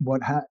 but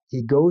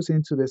he goes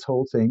into this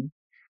whole thing,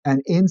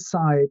 and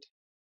inside,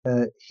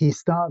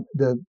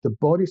 the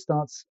body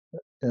starts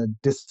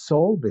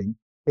dissolving.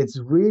 It's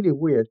really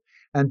weird.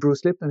 And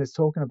Bruce Lipton is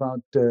talking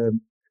about,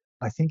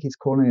 I think he's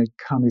calling it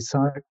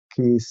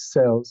Kamisaki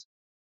cells.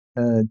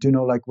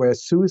 Like where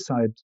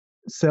suicide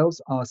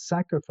cells are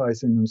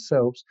sacrificing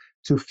themselves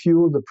to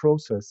fuel the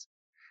process.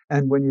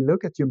 And when you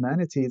look at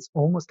humanity, it's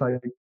almost like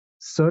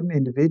certain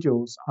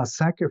individuals are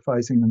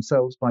sacrificing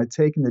themselves by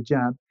taking the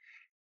jab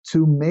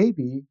to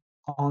maybe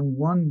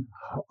on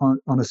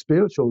on a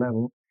spiritual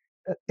level,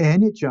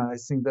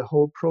 energizing the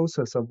whole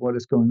process of what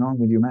is going on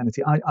with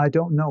humanity. I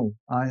don't know.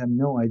 I have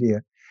no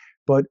idea.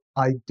 But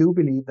I do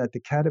believe that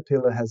the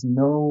caterpillar has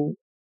no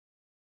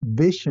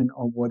vision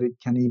of what it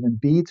can even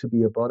be to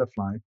be a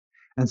butterfly.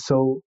 And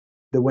so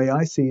the way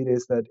I see it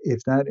is that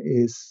if that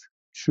is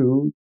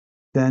true,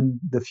 then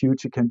the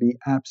future can be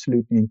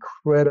absolutely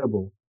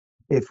incredible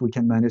if we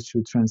can manage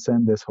to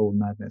transcend this whole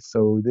madness.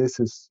 So this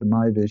is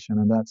my vision,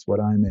 and that's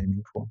what I'm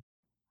aiming for.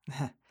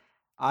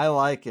 I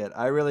like it.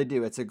 I really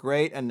do. It's a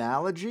great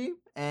analogy,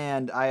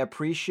 and I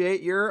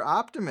appreciate your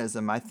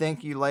optimism. I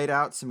think you laid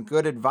out some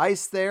good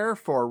advice there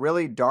for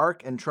really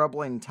dark and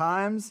troubling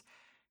times.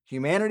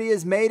 Humanity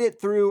has made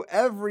it through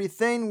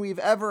everything we've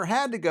ever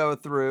had to go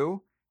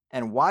through,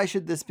 and why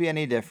should this be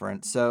any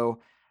different? So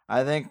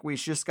I think we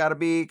just got to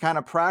be kind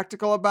of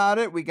practical about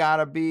it. We got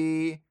to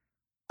be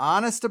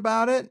honest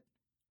about it.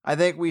 I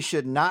think we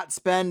should not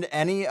spend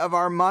any of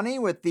our money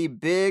with the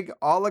big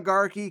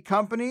oligarchy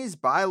companies.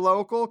 Buy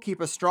local, keep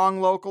a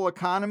strong local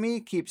economy,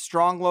 keep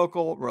strong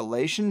local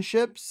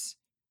relationships,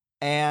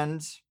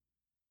 and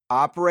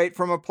operate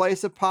from a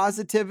place of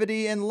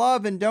positivity and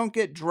love, and don't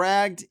get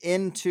dragged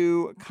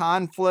into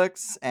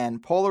conflicts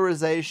and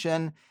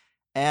polarization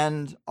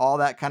and all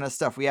that kind of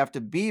stuff. We have to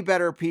be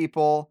better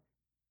people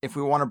if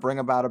we want to bring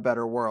about a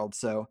better world.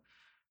 So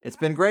it's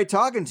been great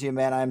talking to you,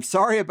 man. I'm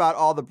sorry about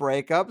all the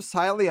breakups.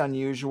 Highly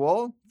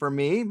unusual for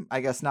me.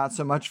 I guess not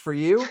so much for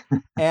you.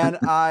 And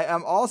I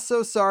am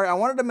also sorry. I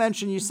wanted to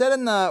mention, you said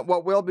in the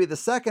what will be the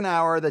second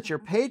hour that your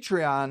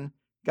Patreon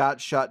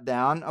got shut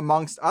down,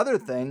 amongst other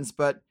things,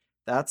 but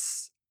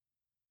that's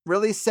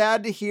really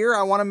sad to hear.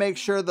 I want to make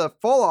sure the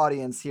full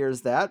audience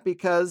hears that,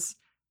 because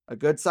a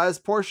good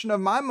sized portion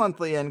of my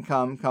monthly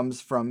income comes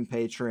from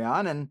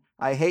Patreon, and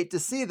I hate to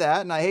see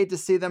that, and I hate to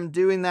see them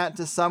doing that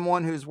to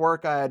someone whose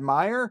work I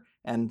admire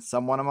and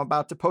someone I'm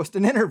about to post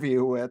an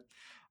interview with.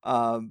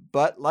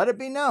 But let it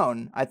be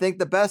known, I think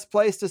the best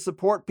place to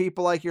support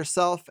people like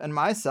yourself and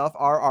myself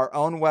are our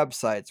own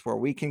websites, where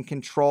we can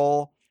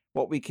control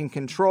what we can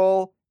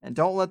control, and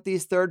don't let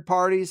these third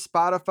parties,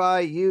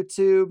 Spotify,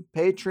 YouTube,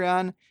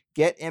 Patreon,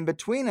 get in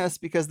between us,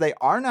 because they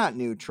are not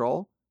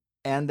neutral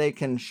and they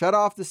can shut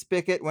off the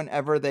spigot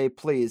whenever they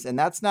please. And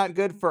that's not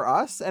good for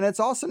us. And it's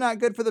also not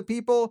good for the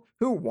people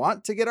who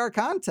want to get our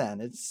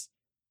content. It's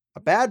a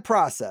bad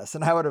process,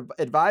 and I would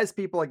advise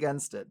people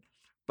against it.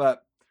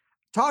 But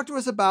talk to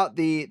us about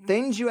the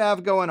things you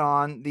have going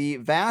on, the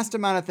vast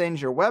amount of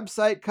things your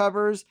website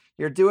covers.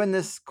 You're doing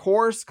this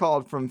course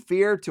called From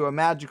Fear to a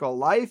Magical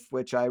Life,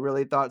 which I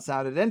really thought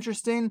sounded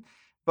interesting,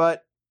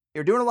 but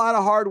you're doing a lot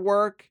of hard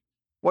work.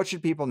 What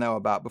should people know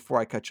about before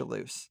I cut you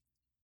loose?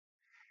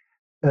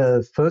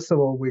 First of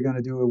all, we're going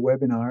to do a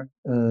webinar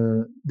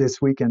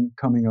this weekend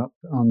coming up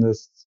on the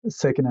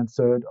 2nd and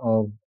 3rd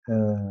of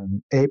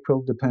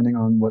April, depending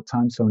on what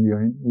time zone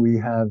you're in. We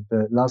have,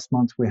 last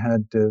month, we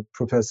had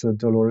Professor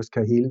Dolores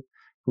Cahill,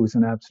 who's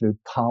an absolute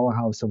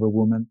powerhouse of a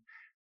woman,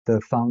 the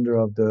founder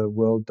of the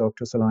World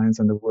Doctors Alliance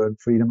and the World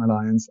Freedom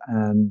Alliance,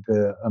 and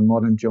a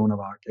modern Joan of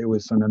Arc. It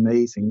was an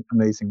amazing,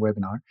 amazing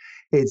webinar.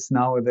 It's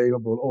now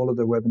available. All of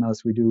the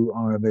webinars we do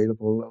are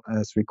available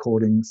as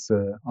recordings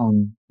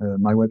on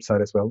my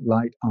website as well,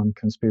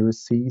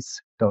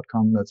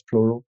 lightonconspiracies.com. That's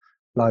plural,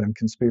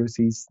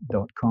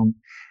 lightonconspiracies.com.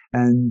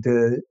 And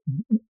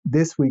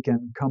this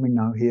weekend coming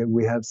now here,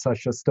 we have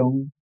Sasha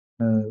Stone,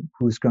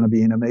 who's going to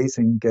be an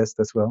amazing guest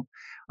as well.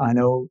 I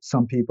know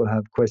some people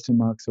have question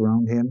marks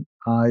around him.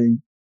 I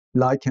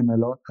like him a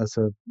lot as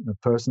a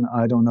person.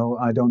 I don't know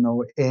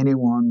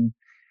anyone,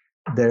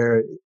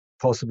 their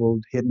possible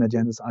hidden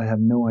agendas. I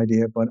have no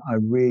idea, but I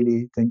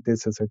really think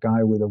this is a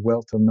guy with a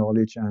wealth of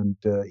knowledge, and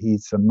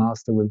he's a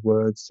master with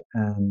words,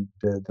 and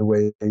the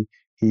way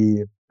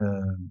he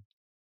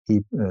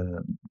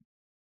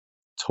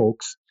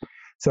talks.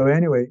 So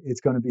anyway, it's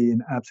going to be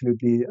an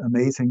absolutely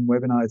amazing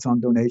webinar. It's on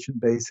donation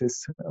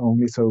basis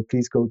only, so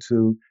please go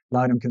to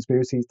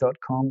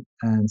lightonconspiracies.com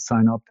and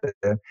sign up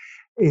there.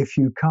 If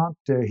you can't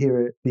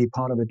hear it, be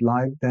part of it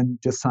live, then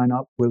just sign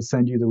up. We'll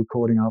send you the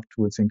recording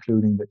afterwards,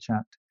 including the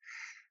chat.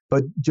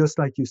 But just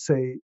like you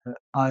say,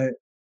 I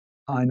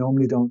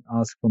normally don't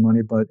ask for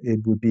money, but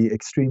it would be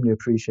extremely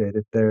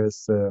appreciated.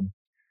 There's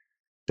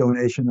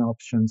donation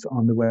options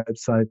on the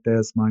website.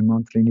 There's my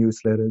monthly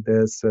newsletter.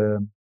 There's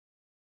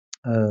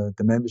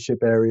the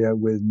membership area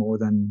with more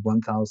than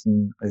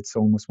 1,000, it's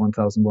almost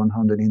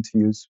 1,100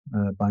 interviews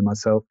by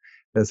myself.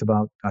 There's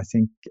about, I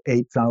think,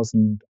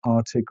 8,000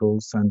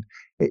 articles, and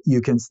you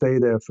can stay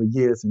there for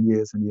years and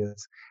years and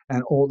years.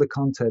 And all the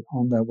content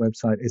on that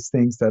website is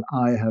things that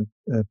I have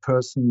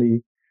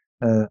personally,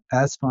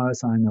 as far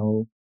as I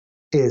know,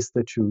 is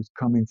the truth,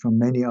 coming from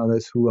many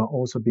others who are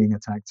also being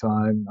attacked. So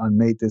I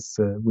made this,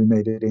 we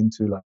made it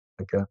into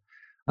like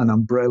an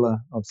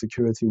umbrella of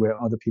security where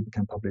other people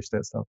can publish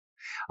their stuff.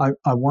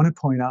 I want to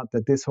point out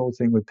that this whole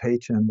thing with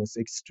Patreon was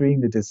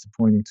extremely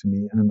disappointing to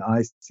me, and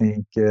I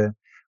think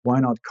why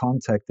not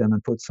contact them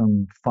and put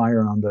some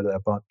fire under their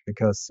butt,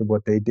 because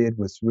what they did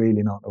was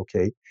really not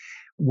okay.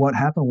 What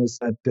happened was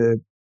that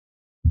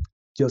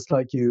just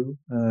like you,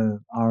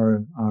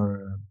 our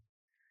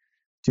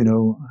you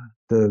know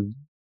the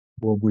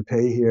what we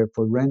pay here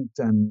for rent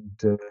and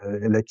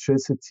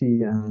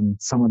electricity and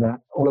some of that,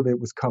 all of it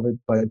was covered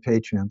by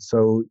Patreon.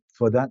 So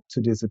for that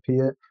to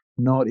disappear,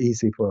 not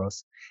easy for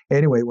us.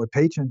 Anyway, what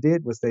Patreon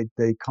did was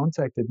they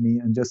contacted me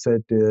and just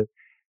said,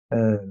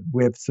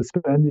 we have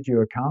suspended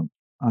your account.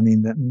 I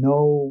mean,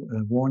 no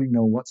warning,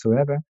 no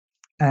whatsoever.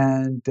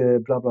 And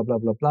blah, blah, blah,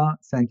 blah, blah.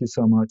 Thank you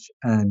so much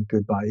and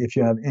goodbye. If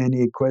you have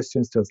any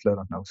questions, just let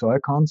us know. So I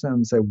contacted them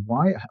and said,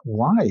 why?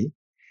 Why?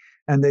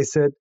 And they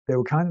said they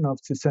were kind enough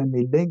to send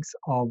me links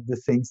of the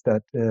things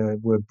that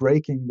were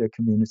breaking the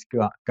community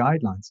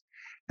guidelines.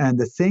 And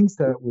the things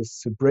that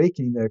was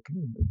breaking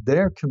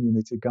their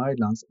community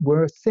guidelines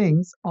were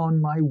things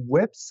on my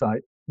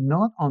website,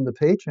 not on the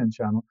Patreon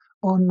channel,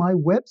 on my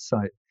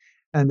website.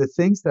 And the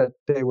things that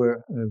they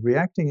were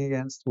reacting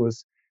against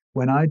was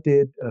when I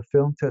did a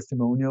film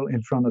testimonial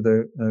in front of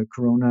the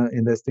Corona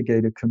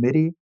Investigative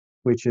Committee,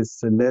 which is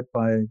led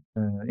by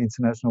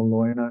international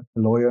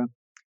lawyer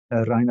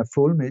Rainer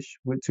Fulmich,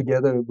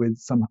 together with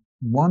some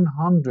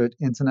 100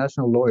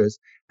 international lawyers.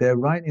 They're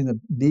right in the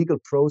legal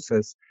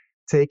process,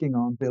 taking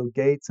on Bill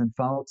Gates and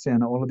Fauci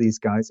and all of these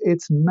guys.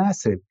 It's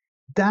massive.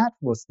 That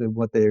was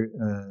what they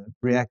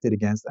reacted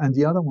against. And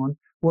the other one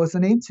was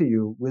an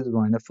interview with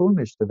Rainer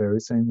Fulmich, the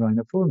very same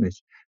Rainer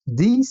Fulmich.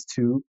 These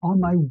two on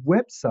my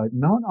website,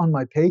 not on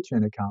my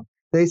Patreon account,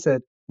 they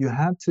said, you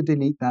have to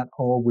delete that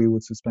or we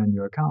would suspend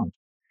your account.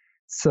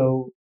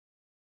 So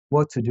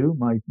what to do?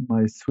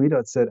 My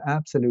sweetheart said,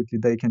 absolutely,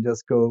 they can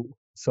just go,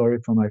 sorry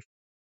for my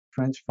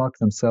French, fuck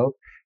themselves,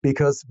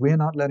 because we're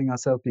not letting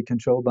ourselves be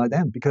controlled by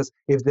them. Because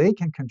if they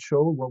can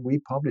control what we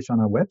publish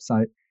on our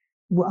website,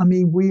 well, I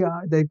mean,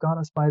 they've got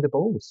us by the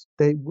balls.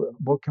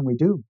 What can we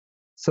do?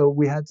 So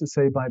we had to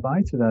say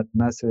bye-bye to that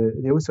massive,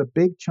 it was a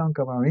big chunk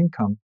of our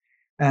income.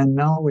 And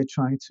now we're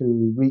trying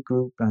to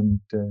regroup.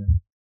 And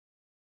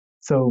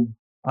so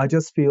I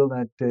just feel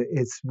that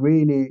it's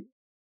really,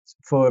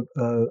 for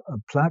a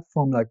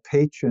platform like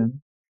Patreon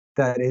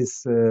that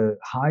is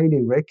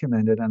highly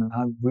recommended, and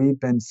we've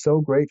been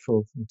so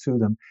grateful to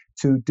them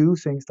to do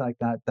things like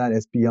that that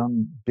is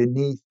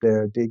beneath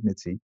their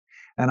dignity.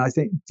 And I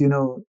think,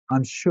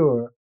 I'm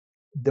sure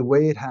the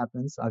way it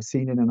happens, I've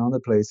seen it in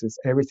other places,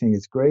 everything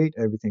is great,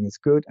 everything is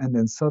good, and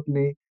then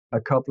suddenly a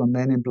couple of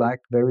men in black,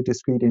 very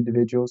discreet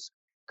individuals,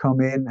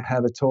 come in,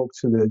 have a talk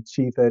to the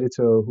chief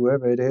editor or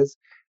whoever it is,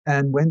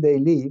 and when they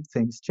leave,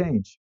 things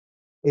change.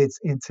 It's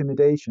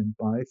intimidation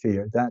by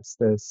fear. That's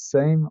the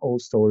same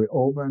old story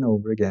over and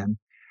over again.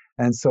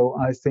 And so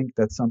I think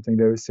that something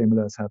very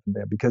similar has happened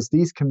there, because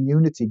these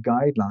community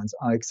guidelines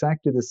are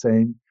exactly the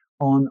same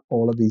on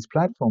all of these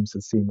platforms,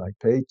 it seems, like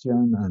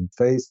Patreon and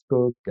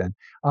Facebook. And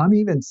I'm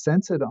even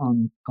censored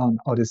on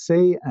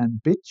Odyssey and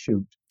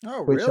BitChute,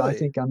 Oh, which I really?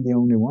 think I'm the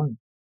only one.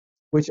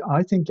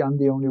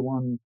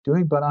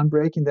 Doing, but I'm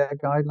breaking their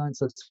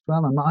guidelines as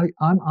well.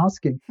 I'm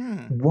asking,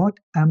 what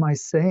am I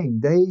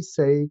saying? They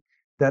say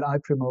that I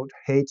promote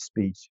hate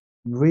speech.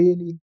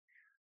 Really?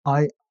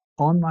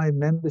 On my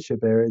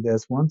membership area,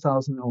 there's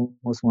 1,000,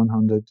 almost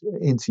 100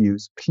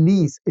 interviews.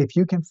 Please, if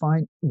you can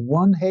find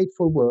one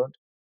hateful word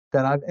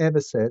that I've ever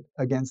said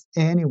against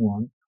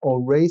anyone, or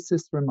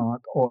racist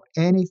remark, or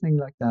anything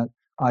like that,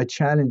 I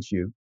challenge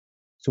you.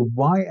 So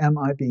why am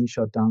I being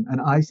shut down? And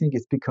I think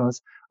it's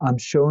because I'm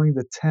showing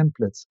the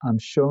templates, I'm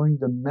showing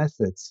the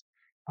methods,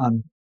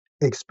 I'm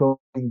exposing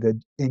the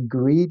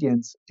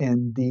ingredients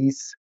in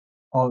these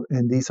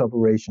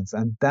operations,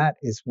 and that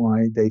is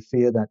why they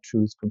fear that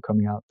truth from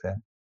coming out there.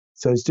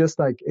 So it's just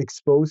like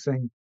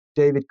exposing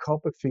David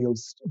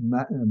Copperfield's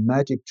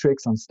magic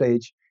tricks on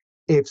stage.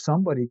 If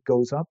somebody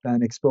goes up there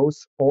and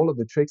exposes all of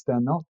the tricks, there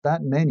are not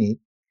that many,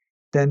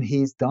 then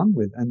he's done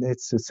with. And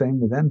it's the same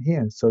with them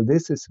here. So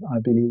this is, I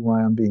believe,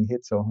 why I'm being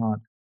hit so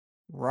hard.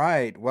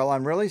 Right. Well,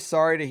 I'm really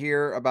sorry to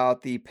hear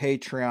about the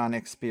Patreon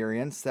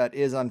experience. That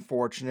is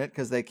unfortunate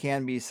because they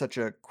can be such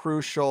a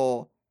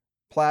crucial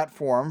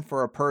platform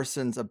for a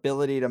person's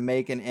ability to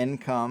make an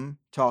income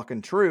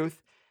talking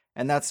truth.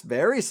 And that's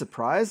very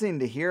surprising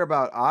to hear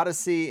about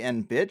Odyssey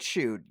and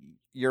BitChute.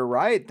 You're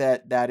right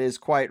that that is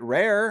quite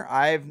rare.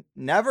 I've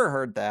never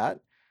heard that.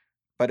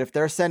 But if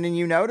they're sending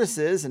you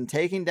notices and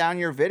taking down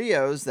your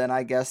videos, then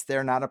I guess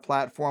they're not a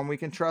platform we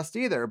can trust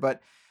either.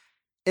 But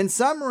in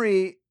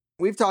summary,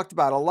 we've talked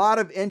about a lot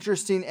of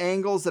interesting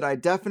angles that I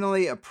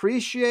definitely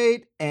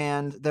appreciate,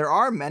 and there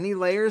are many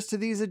layers to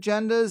these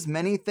agendas,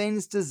 many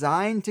things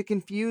designed to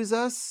confuse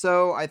us.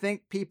 So I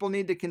think people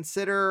need to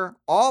consider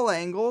all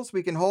angles.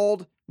 We can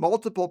hold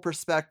multiple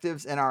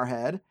perspectives in our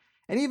head.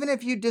 And even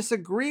if you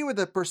disagree with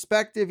the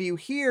perspective you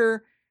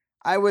hear,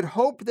 I would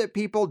hope that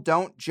people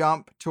don't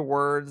jump to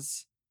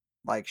words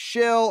like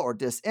shill or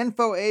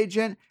disinfo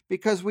agent,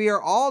 because we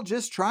are all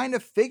just trying to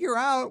figure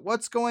out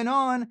what's going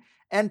on,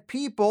 and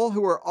people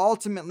who are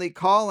ultimately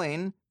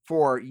calling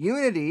for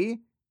unity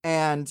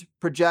and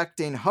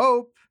projecting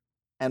hope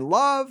and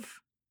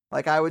love,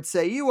 like I would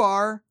say you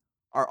are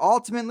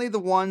ultimately the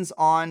ones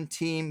on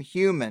Team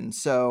Human.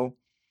 So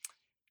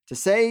to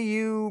say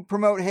you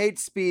promote hate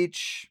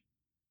speech,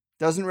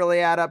 Doesn't really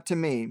add up to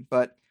me,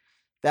 but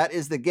that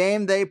is the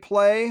game they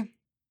play,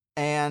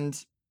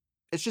 and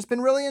it's just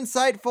been really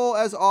insightful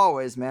as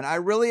always, man. I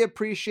really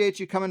appreciate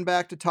you coming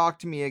back to talk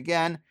to me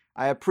again.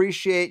 I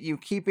appreciate you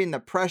keeping the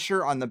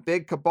pressure on the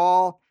big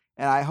cabal,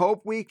 and I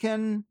hope we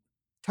can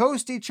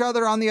toast each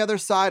other on the other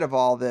side of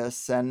all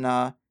this.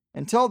 And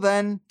until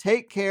then,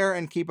 take care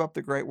and keep up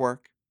the great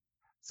work.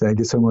 Thank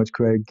you so much,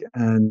 Craig.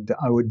 And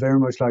I would very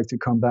much like to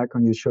come back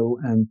on your show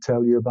and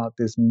tell you about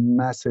this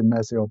massive,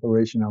 massive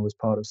operation I was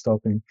part of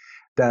stopping.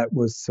 That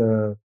was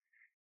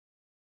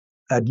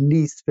at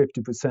least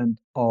 50%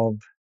 of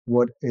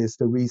what is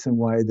the reason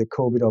why the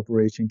COVID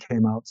operation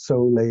came out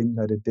so lame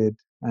that it did,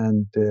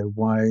 and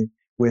why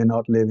we're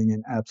not living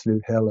in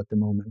absolute hell at the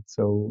moment.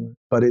 So,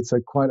 but it's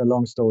quite a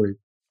long story.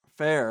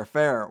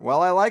 Fair.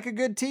 Well, I like a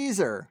good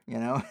teaser,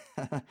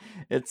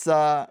 It's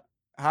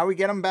how we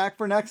get them back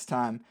for next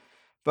time.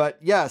 But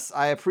yes,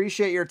 I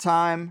appreciate your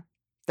time.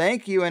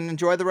 Thank you, and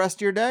enjoy the rest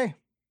of your day.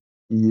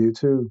 You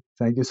too.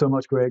 Thank you so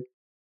much, Greg.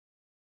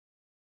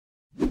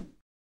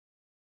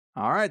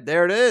 All right,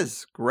 there it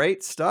is.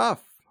 Great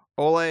stuff.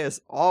 Ole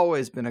has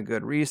always been a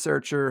good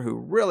researcher who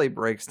really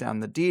breaks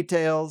down the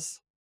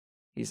details.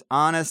 He's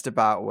honest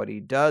about what he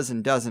does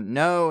and doesn't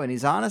know, and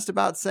he's honest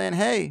about saying,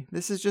 hey,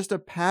 this is just a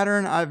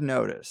pattern I've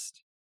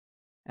noticed.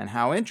 And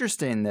how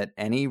interesting that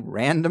any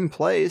random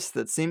place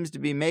that seems to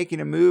be making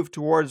a move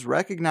towards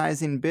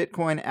recognizing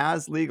Bitcoin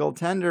as legal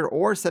tender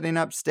or setting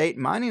up state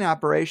mining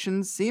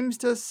operations seems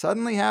to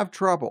suddenly have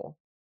trouble.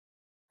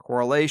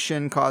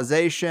 Correlation,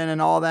 causation, and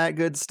all that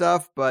good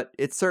stuff, but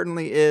it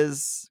certainly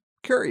is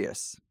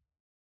curious.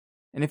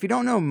 And if you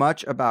don't know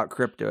much about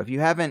crypto, if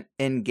you haven't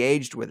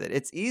engaged with it,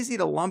 it's easy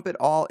to lump it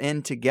all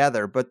in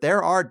together, but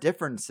there are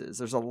differences.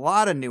 There's a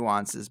lot of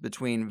nuances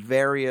between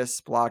various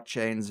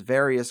blockchains,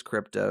 various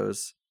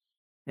cryptos.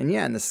 And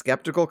yeah, in the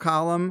skeptical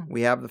column,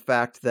 we have the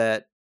fact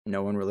that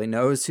no one really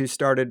knows who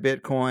started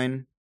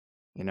Bitcoin.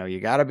 You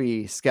got to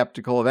be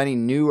skeptical of any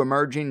new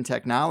emerging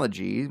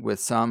technology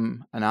with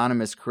some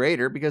anonymous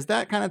creator, because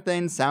that kind of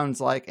thing sounds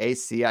like a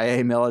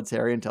CIA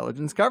military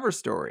intelligence cover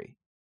story.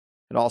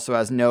 It also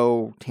has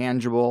no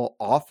tangible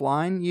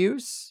offline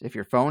use. If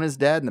your phone is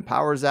dead and the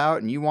power's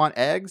out and you want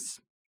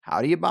eggs,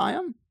 how do you buy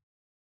them?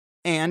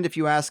 And if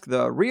you ask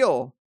the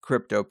real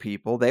crypto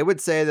people, they would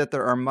say that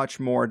there are much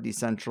more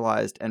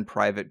decentralized and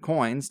private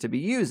coins to be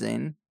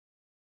using,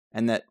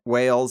 and that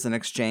whales and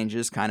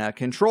exchanges kind of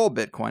control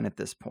Bitcoin at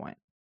this point.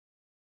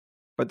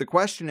 But the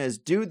question is,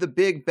 do the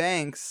big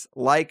banks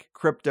like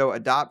crypto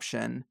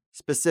adoption,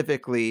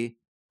 specifically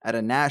at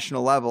a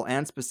national level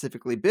and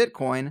specifically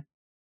Bitcoin?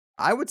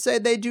 I would say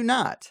they do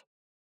not.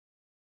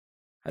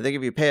 I think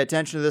if you pay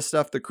attention to this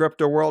stuff, the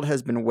crypto world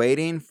has been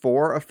waiting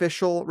for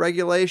official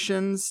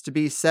regulations to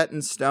be set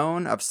in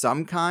stone of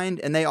some kind,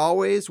 and they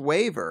always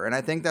waver. And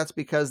I think that's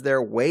because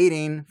they're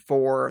waiting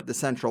for the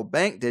central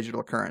bank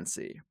digital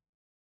currency.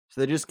 So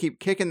they just keep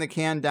kicking the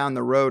can down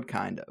the road,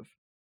 kind of.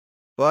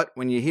 But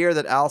when you hear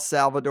that El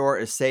Salvador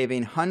is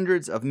saving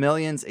hundreds of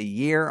millions a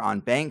year on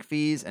bank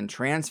fees and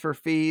transfer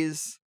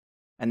fees,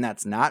 and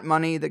that's not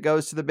money that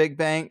goes to the big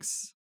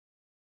banks,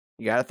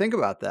 you got to think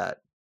about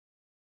that.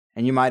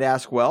 And you might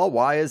ask, well,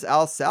 why is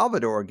El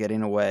Salvador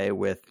getting away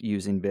with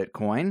using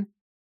Bitcoin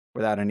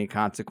without any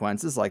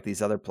consequences like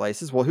these other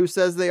places? Well, who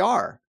says they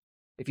are?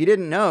 If you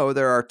didn't know,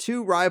 there are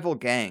two rival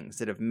gangs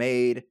that have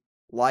made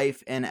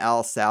life in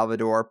El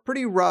Salvador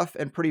pretty rough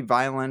and pretty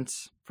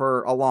violent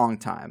for a long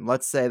time,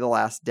 let's say the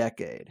last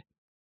decade.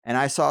 And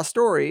I saw a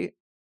story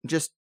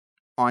just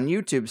on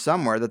YouTube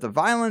somewhere that the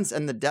violence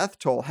and the death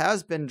toll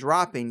has been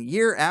dropping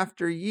year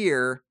after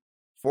year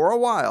for a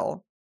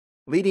while,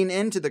 leading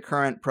into the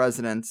current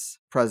president's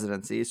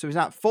presidency, so he's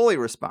not fully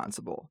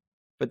responsible,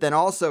 but then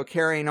also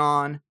carrying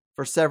on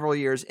for several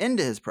years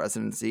into his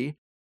presidency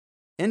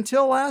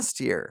until last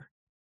year,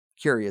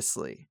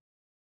 curiously.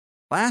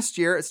 Last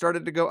year, it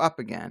started to go up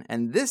again,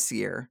 and this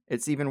year,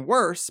 it's even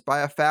worse by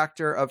a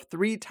factor of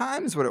 3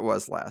 times what it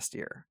was last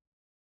year.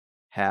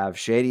 Have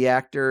shady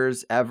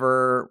actors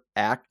ever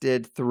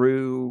acted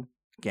through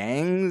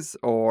gangs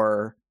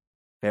or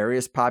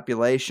various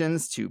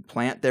populations to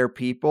plant their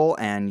people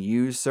and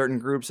use certain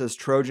groups as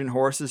Trojan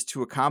horses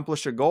to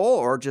accomplish a goal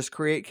or just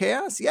create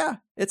chaos? Yeah,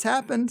 it's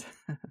happened.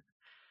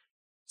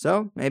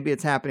 So maybe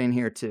it's happening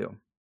here too.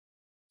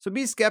 So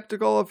be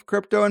skeptical of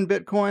crypto and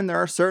Bitcoin. There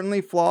are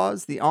certainly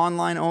flaws. The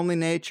online-only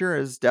nature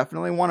is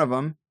definitely one of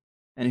them.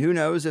 And who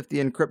knows if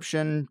the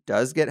encryption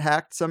does get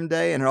hacked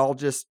someday and it all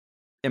just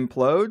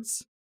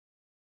implodes.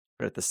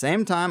 But at the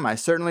same time, I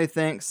certainly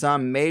think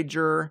some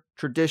major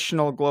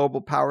traditional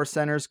global power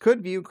centers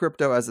could view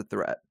crypto as a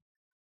threat.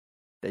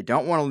 They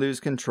don't want to lose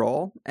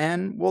control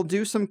and will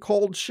do some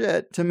cold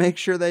shit to make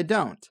sure they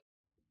don't.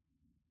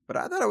 But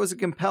I thought it was a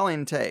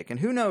compelling take, and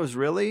who knows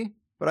really,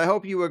 but I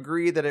hope you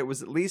agree that it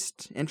was at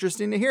least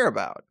interesting to hear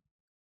about.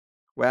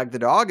 Wag the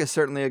Dog is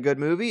certainly a good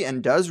movie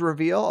and does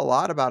reveal a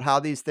lot about how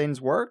these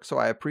things work, so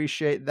I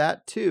appreciate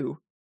that too.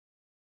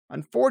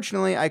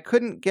 Unfortunately, I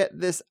couldn't get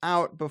this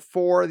out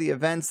before the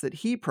events that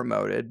he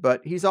promoted,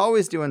 but he's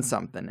always doing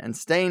something and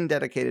staying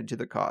dedicated to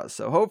the cause,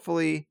 so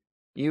hopefully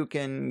you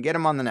can get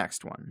him on the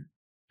next one.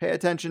 Pay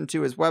attention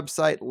to his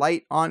website,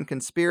 Light on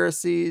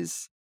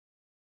Conspiracies.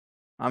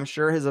 I'm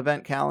sure his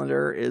event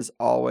calendar is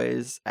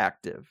always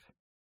active.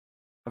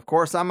 Of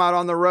course, I'm out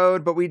on the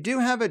road, but we do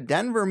have a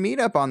Denver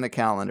meetup on the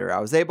calendar. I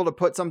was able to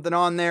put something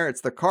on there. It's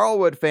the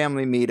Carlwood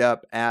family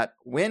meetup at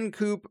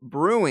Wincoop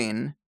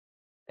Brewing,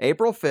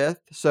 April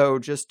 5th. So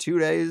just 2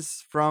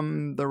 days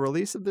from the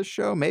release of this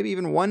show, maybe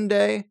even 1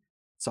 day.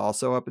 It's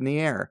also up in the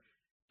air.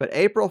 But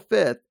April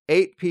 5th,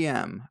 8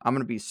 p.m., I'm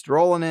going to be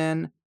strolling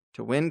in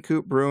to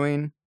Wincoop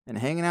Brewing and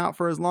hanging out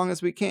for as long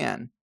as we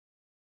can.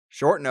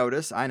 Short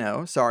notice, I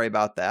know. Sorry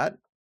about that.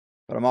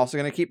 But I'm also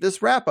going to keep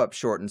this wrap-up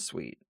short and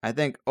sweet. I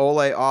think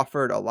Ole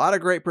offered a lot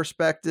of great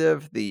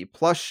perspective. The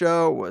Plus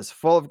show was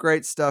full of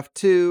great stuff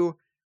too,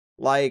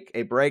 like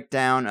a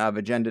breakdown of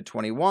Agenda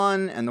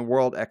 21 and the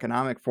World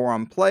Economic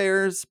Forum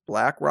players,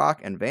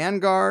 BlackRock and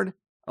Vanguard,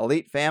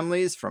 elite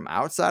families from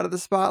outside of the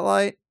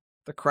spotlight,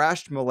 the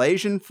crashed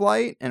Malaysian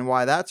flight and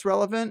why that's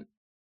relevant,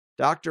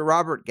 Dr.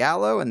 Robert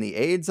Gallo and the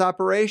AIDS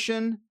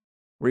operation,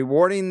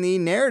 rewarding the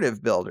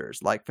narrative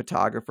builders like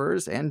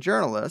photographers and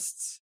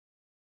journalists,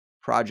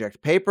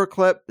 Project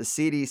Paperclip, the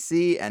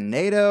CDC and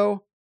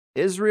NATO,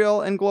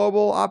 Israel and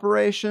global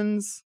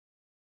operations.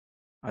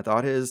 I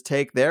thought his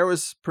take there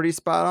was pretty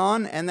spot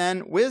on. And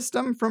then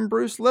wisdom from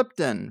Bruce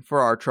Lipton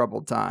for our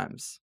troubled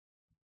times.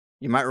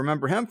 You might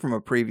remember him from a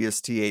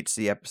previous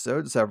THC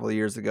episode several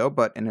years ago,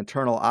 but an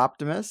eternal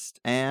optimist,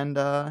 and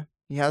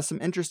he has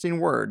some interesting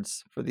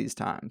words for these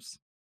times.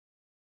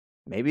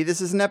 Maybe this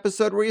is an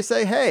episode where you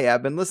say, hey,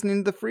 I've been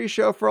listening to the free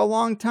show for a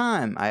long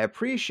time. I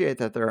appreciate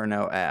that there are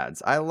no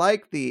ads. I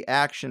like the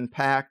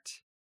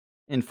action-packed,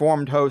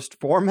 informed host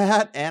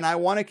format, and I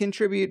want to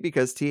contribute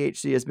because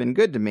THC has been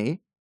good to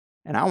me,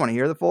 and I want to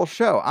hear the full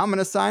show. I'm going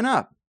to sign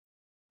up.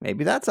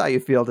 Maybe that's how you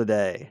feel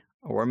today,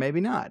 or maybe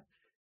not.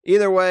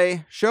 Either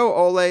way, show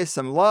Ole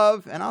some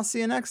love, and I'll see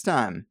you next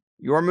time.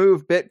 Your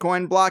move,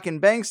 Bitcoin blocking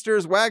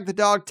banksters, wag the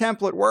dog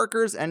template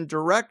workers, and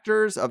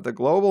directors of the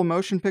Global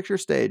Motion Picture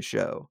Stage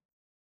Show.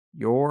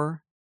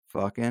 Your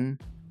fucking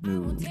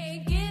move. I won't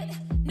take it,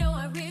 no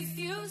I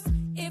refuse.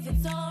 If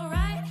it's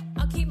alright,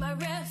 I'll keep my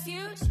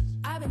refuge.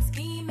 I've been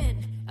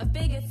scheming of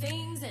bigger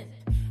things and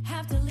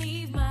have to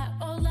leave my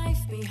old life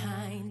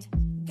behind.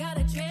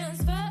 Gotta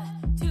transfer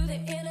to the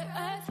inner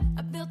earth.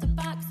 I built a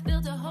box,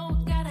 built a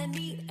home, got a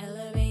neat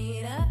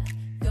elevator.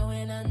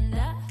 Going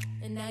under,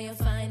 and now you'll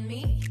find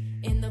me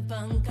in the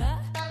bunker.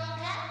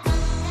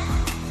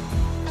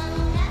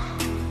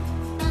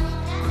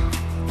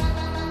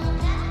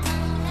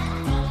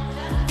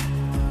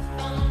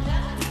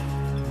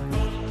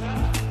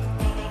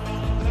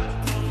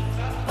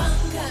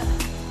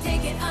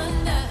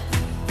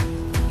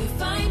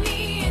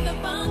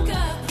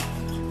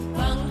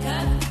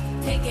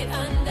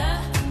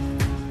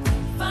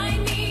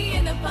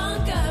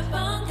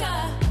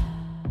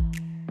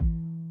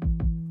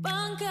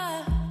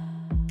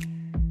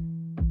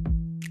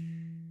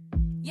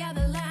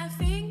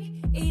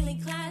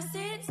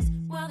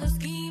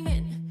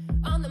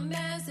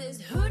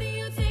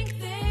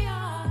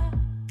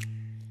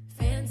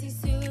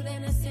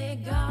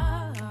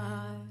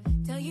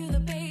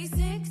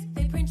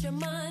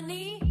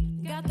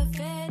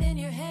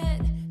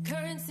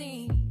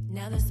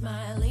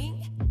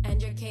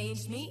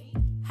 Me,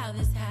 how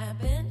this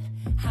happened,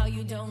 how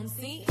you don't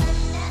see.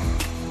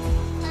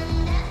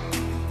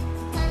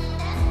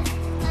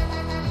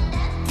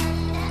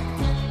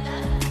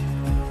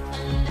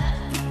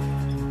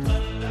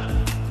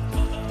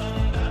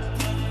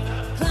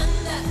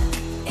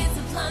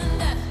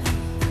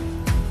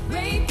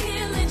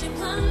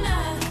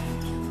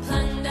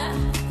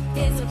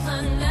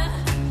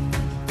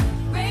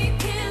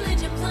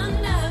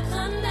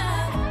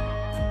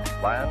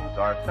 Plans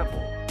are simple.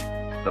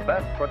 The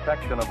best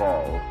protection of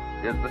all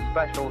is the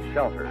special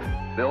shelter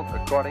built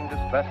according to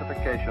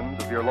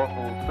specifications of your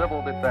local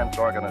civil defense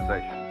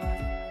organization.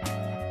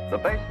 The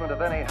basement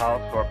of any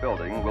house or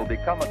building will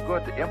become a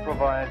good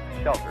improvised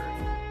shelter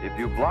if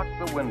you block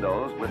the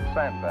windows with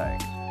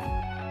sandbags.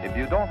 If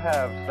you don't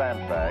have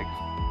sandbags,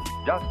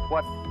 just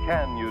what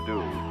can you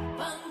do?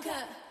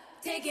 Bunker,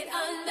 take it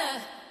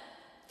under.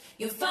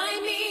 You'll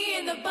find me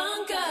in the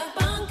bunker,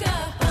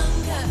 bunker,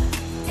 bunker.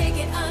 Take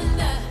it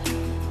under.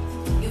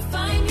 You'll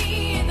find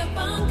me in the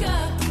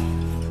bunker,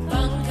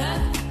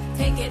 bunker.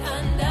 Take it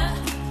under.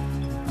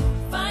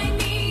 Find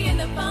me in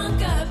the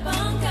bunker,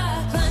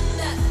 bunker.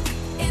 Plunder,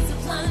 it's a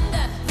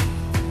plunder.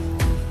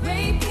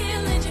 Rape,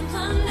 pillage, and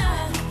plunder.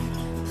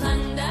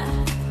 Plunder,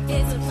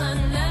 it's a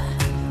plunder.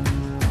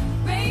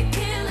 Rape,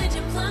 pillage,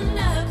 and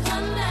plunder,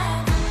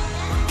 plunder.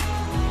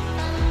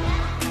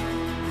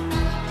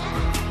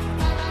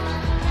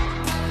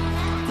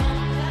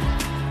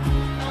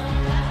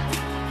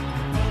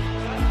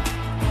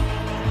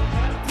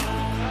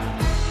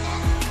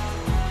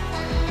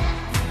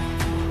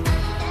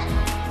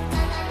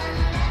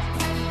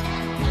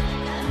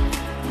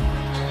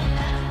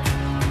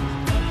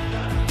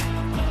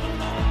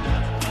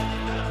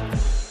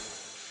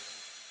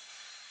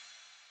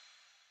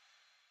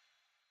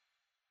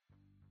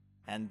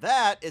 And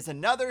that is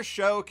another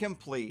show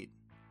complete.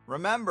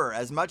 Remember,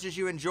 as much as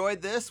you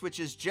enjoyed this, which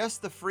is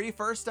just the free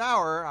first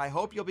hour, I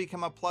hope you'll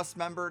become a Plus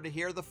member to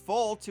hear the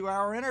full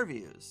 2-hour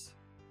interviews.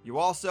 You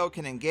also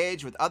can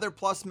engage with other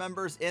Plus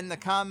members in the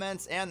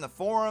comments and the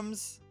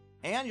forums,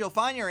 and you'll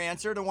find your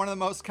answer to one of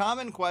the most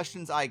common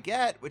questions I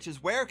get, which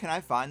is where can I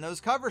find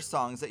those cover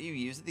songs that you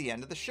use at the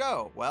end of the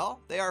show? Well,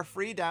 they are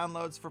free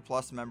downloads for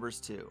Plus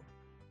members too.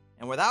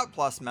 And without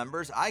Plus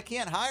members, I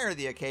can't hire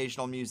the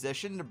occasional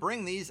musician to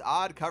bring these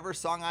odd cover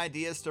song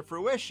ideas to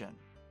fruition.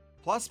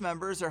 Plus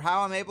members are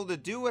how I'm able to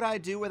do what I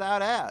do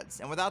without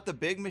ads and without the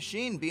big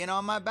machine being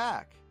on my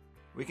back.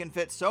 We can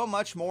fit so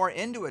much more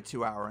into a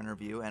 2-hour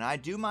interview, and I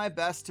do my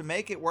best to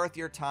make it worth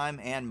your time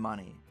and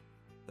money.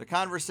 The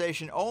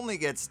conversation only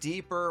gets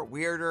deeper,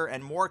 weirder,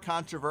 and more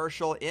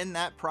controversial in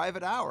that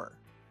private hour.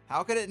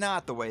 How could it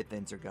not, the way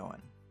things are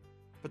going?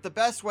 But the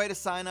best way to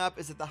sign up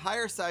is at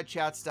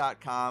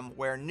thehighersidechats.com,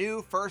 where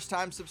new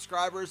first-time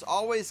subscribers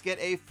always get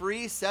a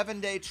free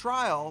 7-day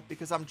trial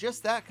because I'm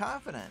just that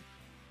confident.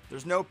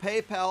 There's no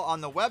PayPal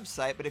on the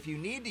website, but if you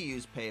need to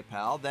use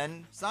PayPal,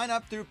 then sign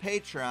up through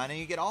Patreon and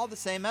you get all the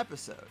same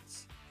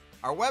episodes.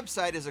 Our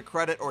website is a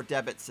credit or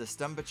debit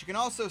system, but you can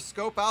also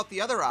scope out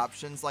the other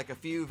options like a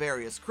few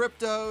various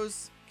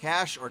cryptos,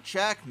 cash or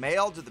check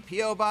mailed to the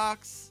P.O.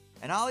 Box,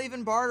 and I'll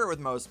even barter with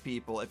most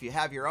people if you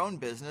have your own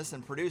business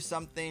and produce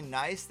something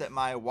nice that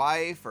my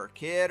wife or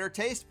kid or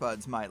taste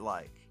buds might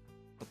like.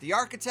 But the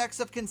architects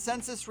of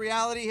consensus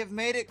reality have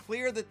made it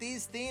clear that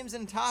these themes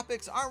and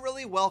topics aren't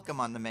really welcome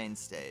on the main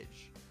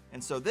stage.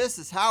 And so this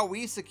is how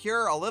we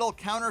secure a little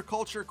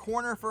counterculture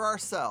corner for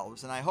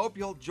ourselves, and I hope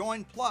you'll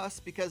join Plus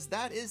because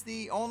that is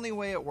the only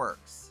way it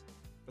works.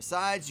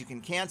 Besides, you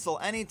can cancel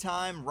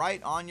anytime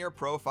right on your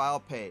profile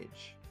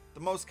page. The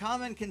most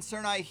common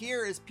concern I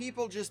hear is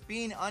people just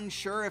being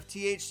unsure if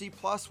THC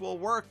Plus will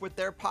work with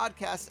their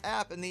podcast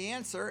app, and the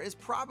answer is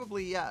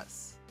probably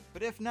yes.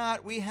 But if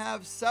not, we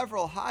have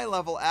several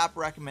high-level app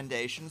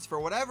recommendations for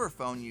whatever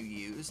phone you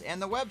use,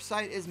 and the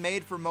website is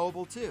made for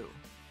mobile too.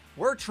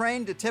 We're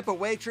trained to tip a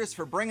waitress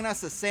for bringing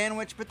us a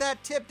sandwich, but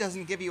that tip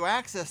doesn't give you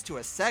access to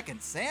a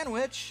second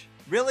sandwich.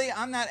 Really,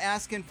 I'm not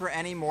asking for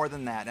any more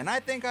than that, and I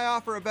think I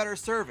offer a better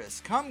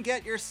service. Come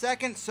get your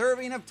second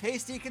serving of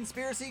tasty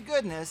conspiracy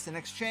goodness in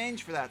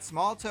exchange for that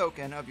small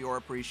token of your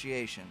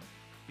appreciation.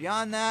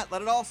 Beyond that,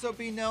 let it also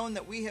be known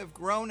that we have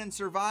grown and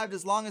survived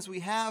as long as we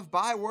have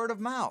by word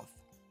of mouth.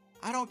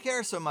 I don't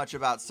care so much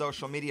about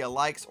social media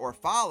likes or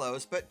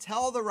follows, but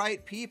tell the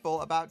right people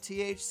about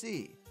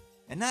THC.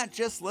 And not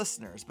just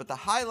listeners, but the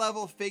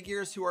high-level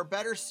figures who are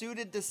better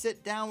suited to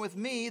sit down with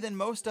me than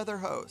most other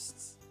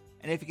hosts.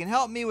 And if you can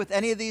help me with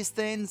any of these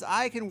things,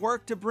 I can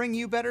work to bring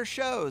you better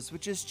shows,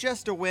 which is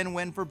just a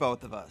win-win for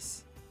both of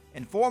us.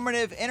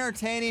 Informative,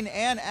 entertaining,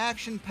 and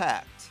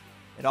action-packed.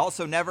 It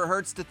also never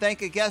hurts to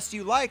thank a guest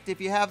you liked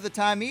if you have the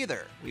time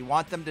either. We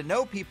want them to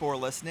know people are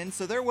listening,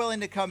 so they're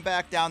willing to come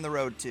back down the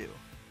road too.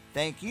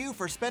 Thank you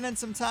for spending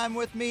some time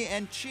with me,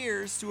 and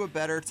cheers to a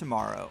better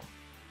tomorrow.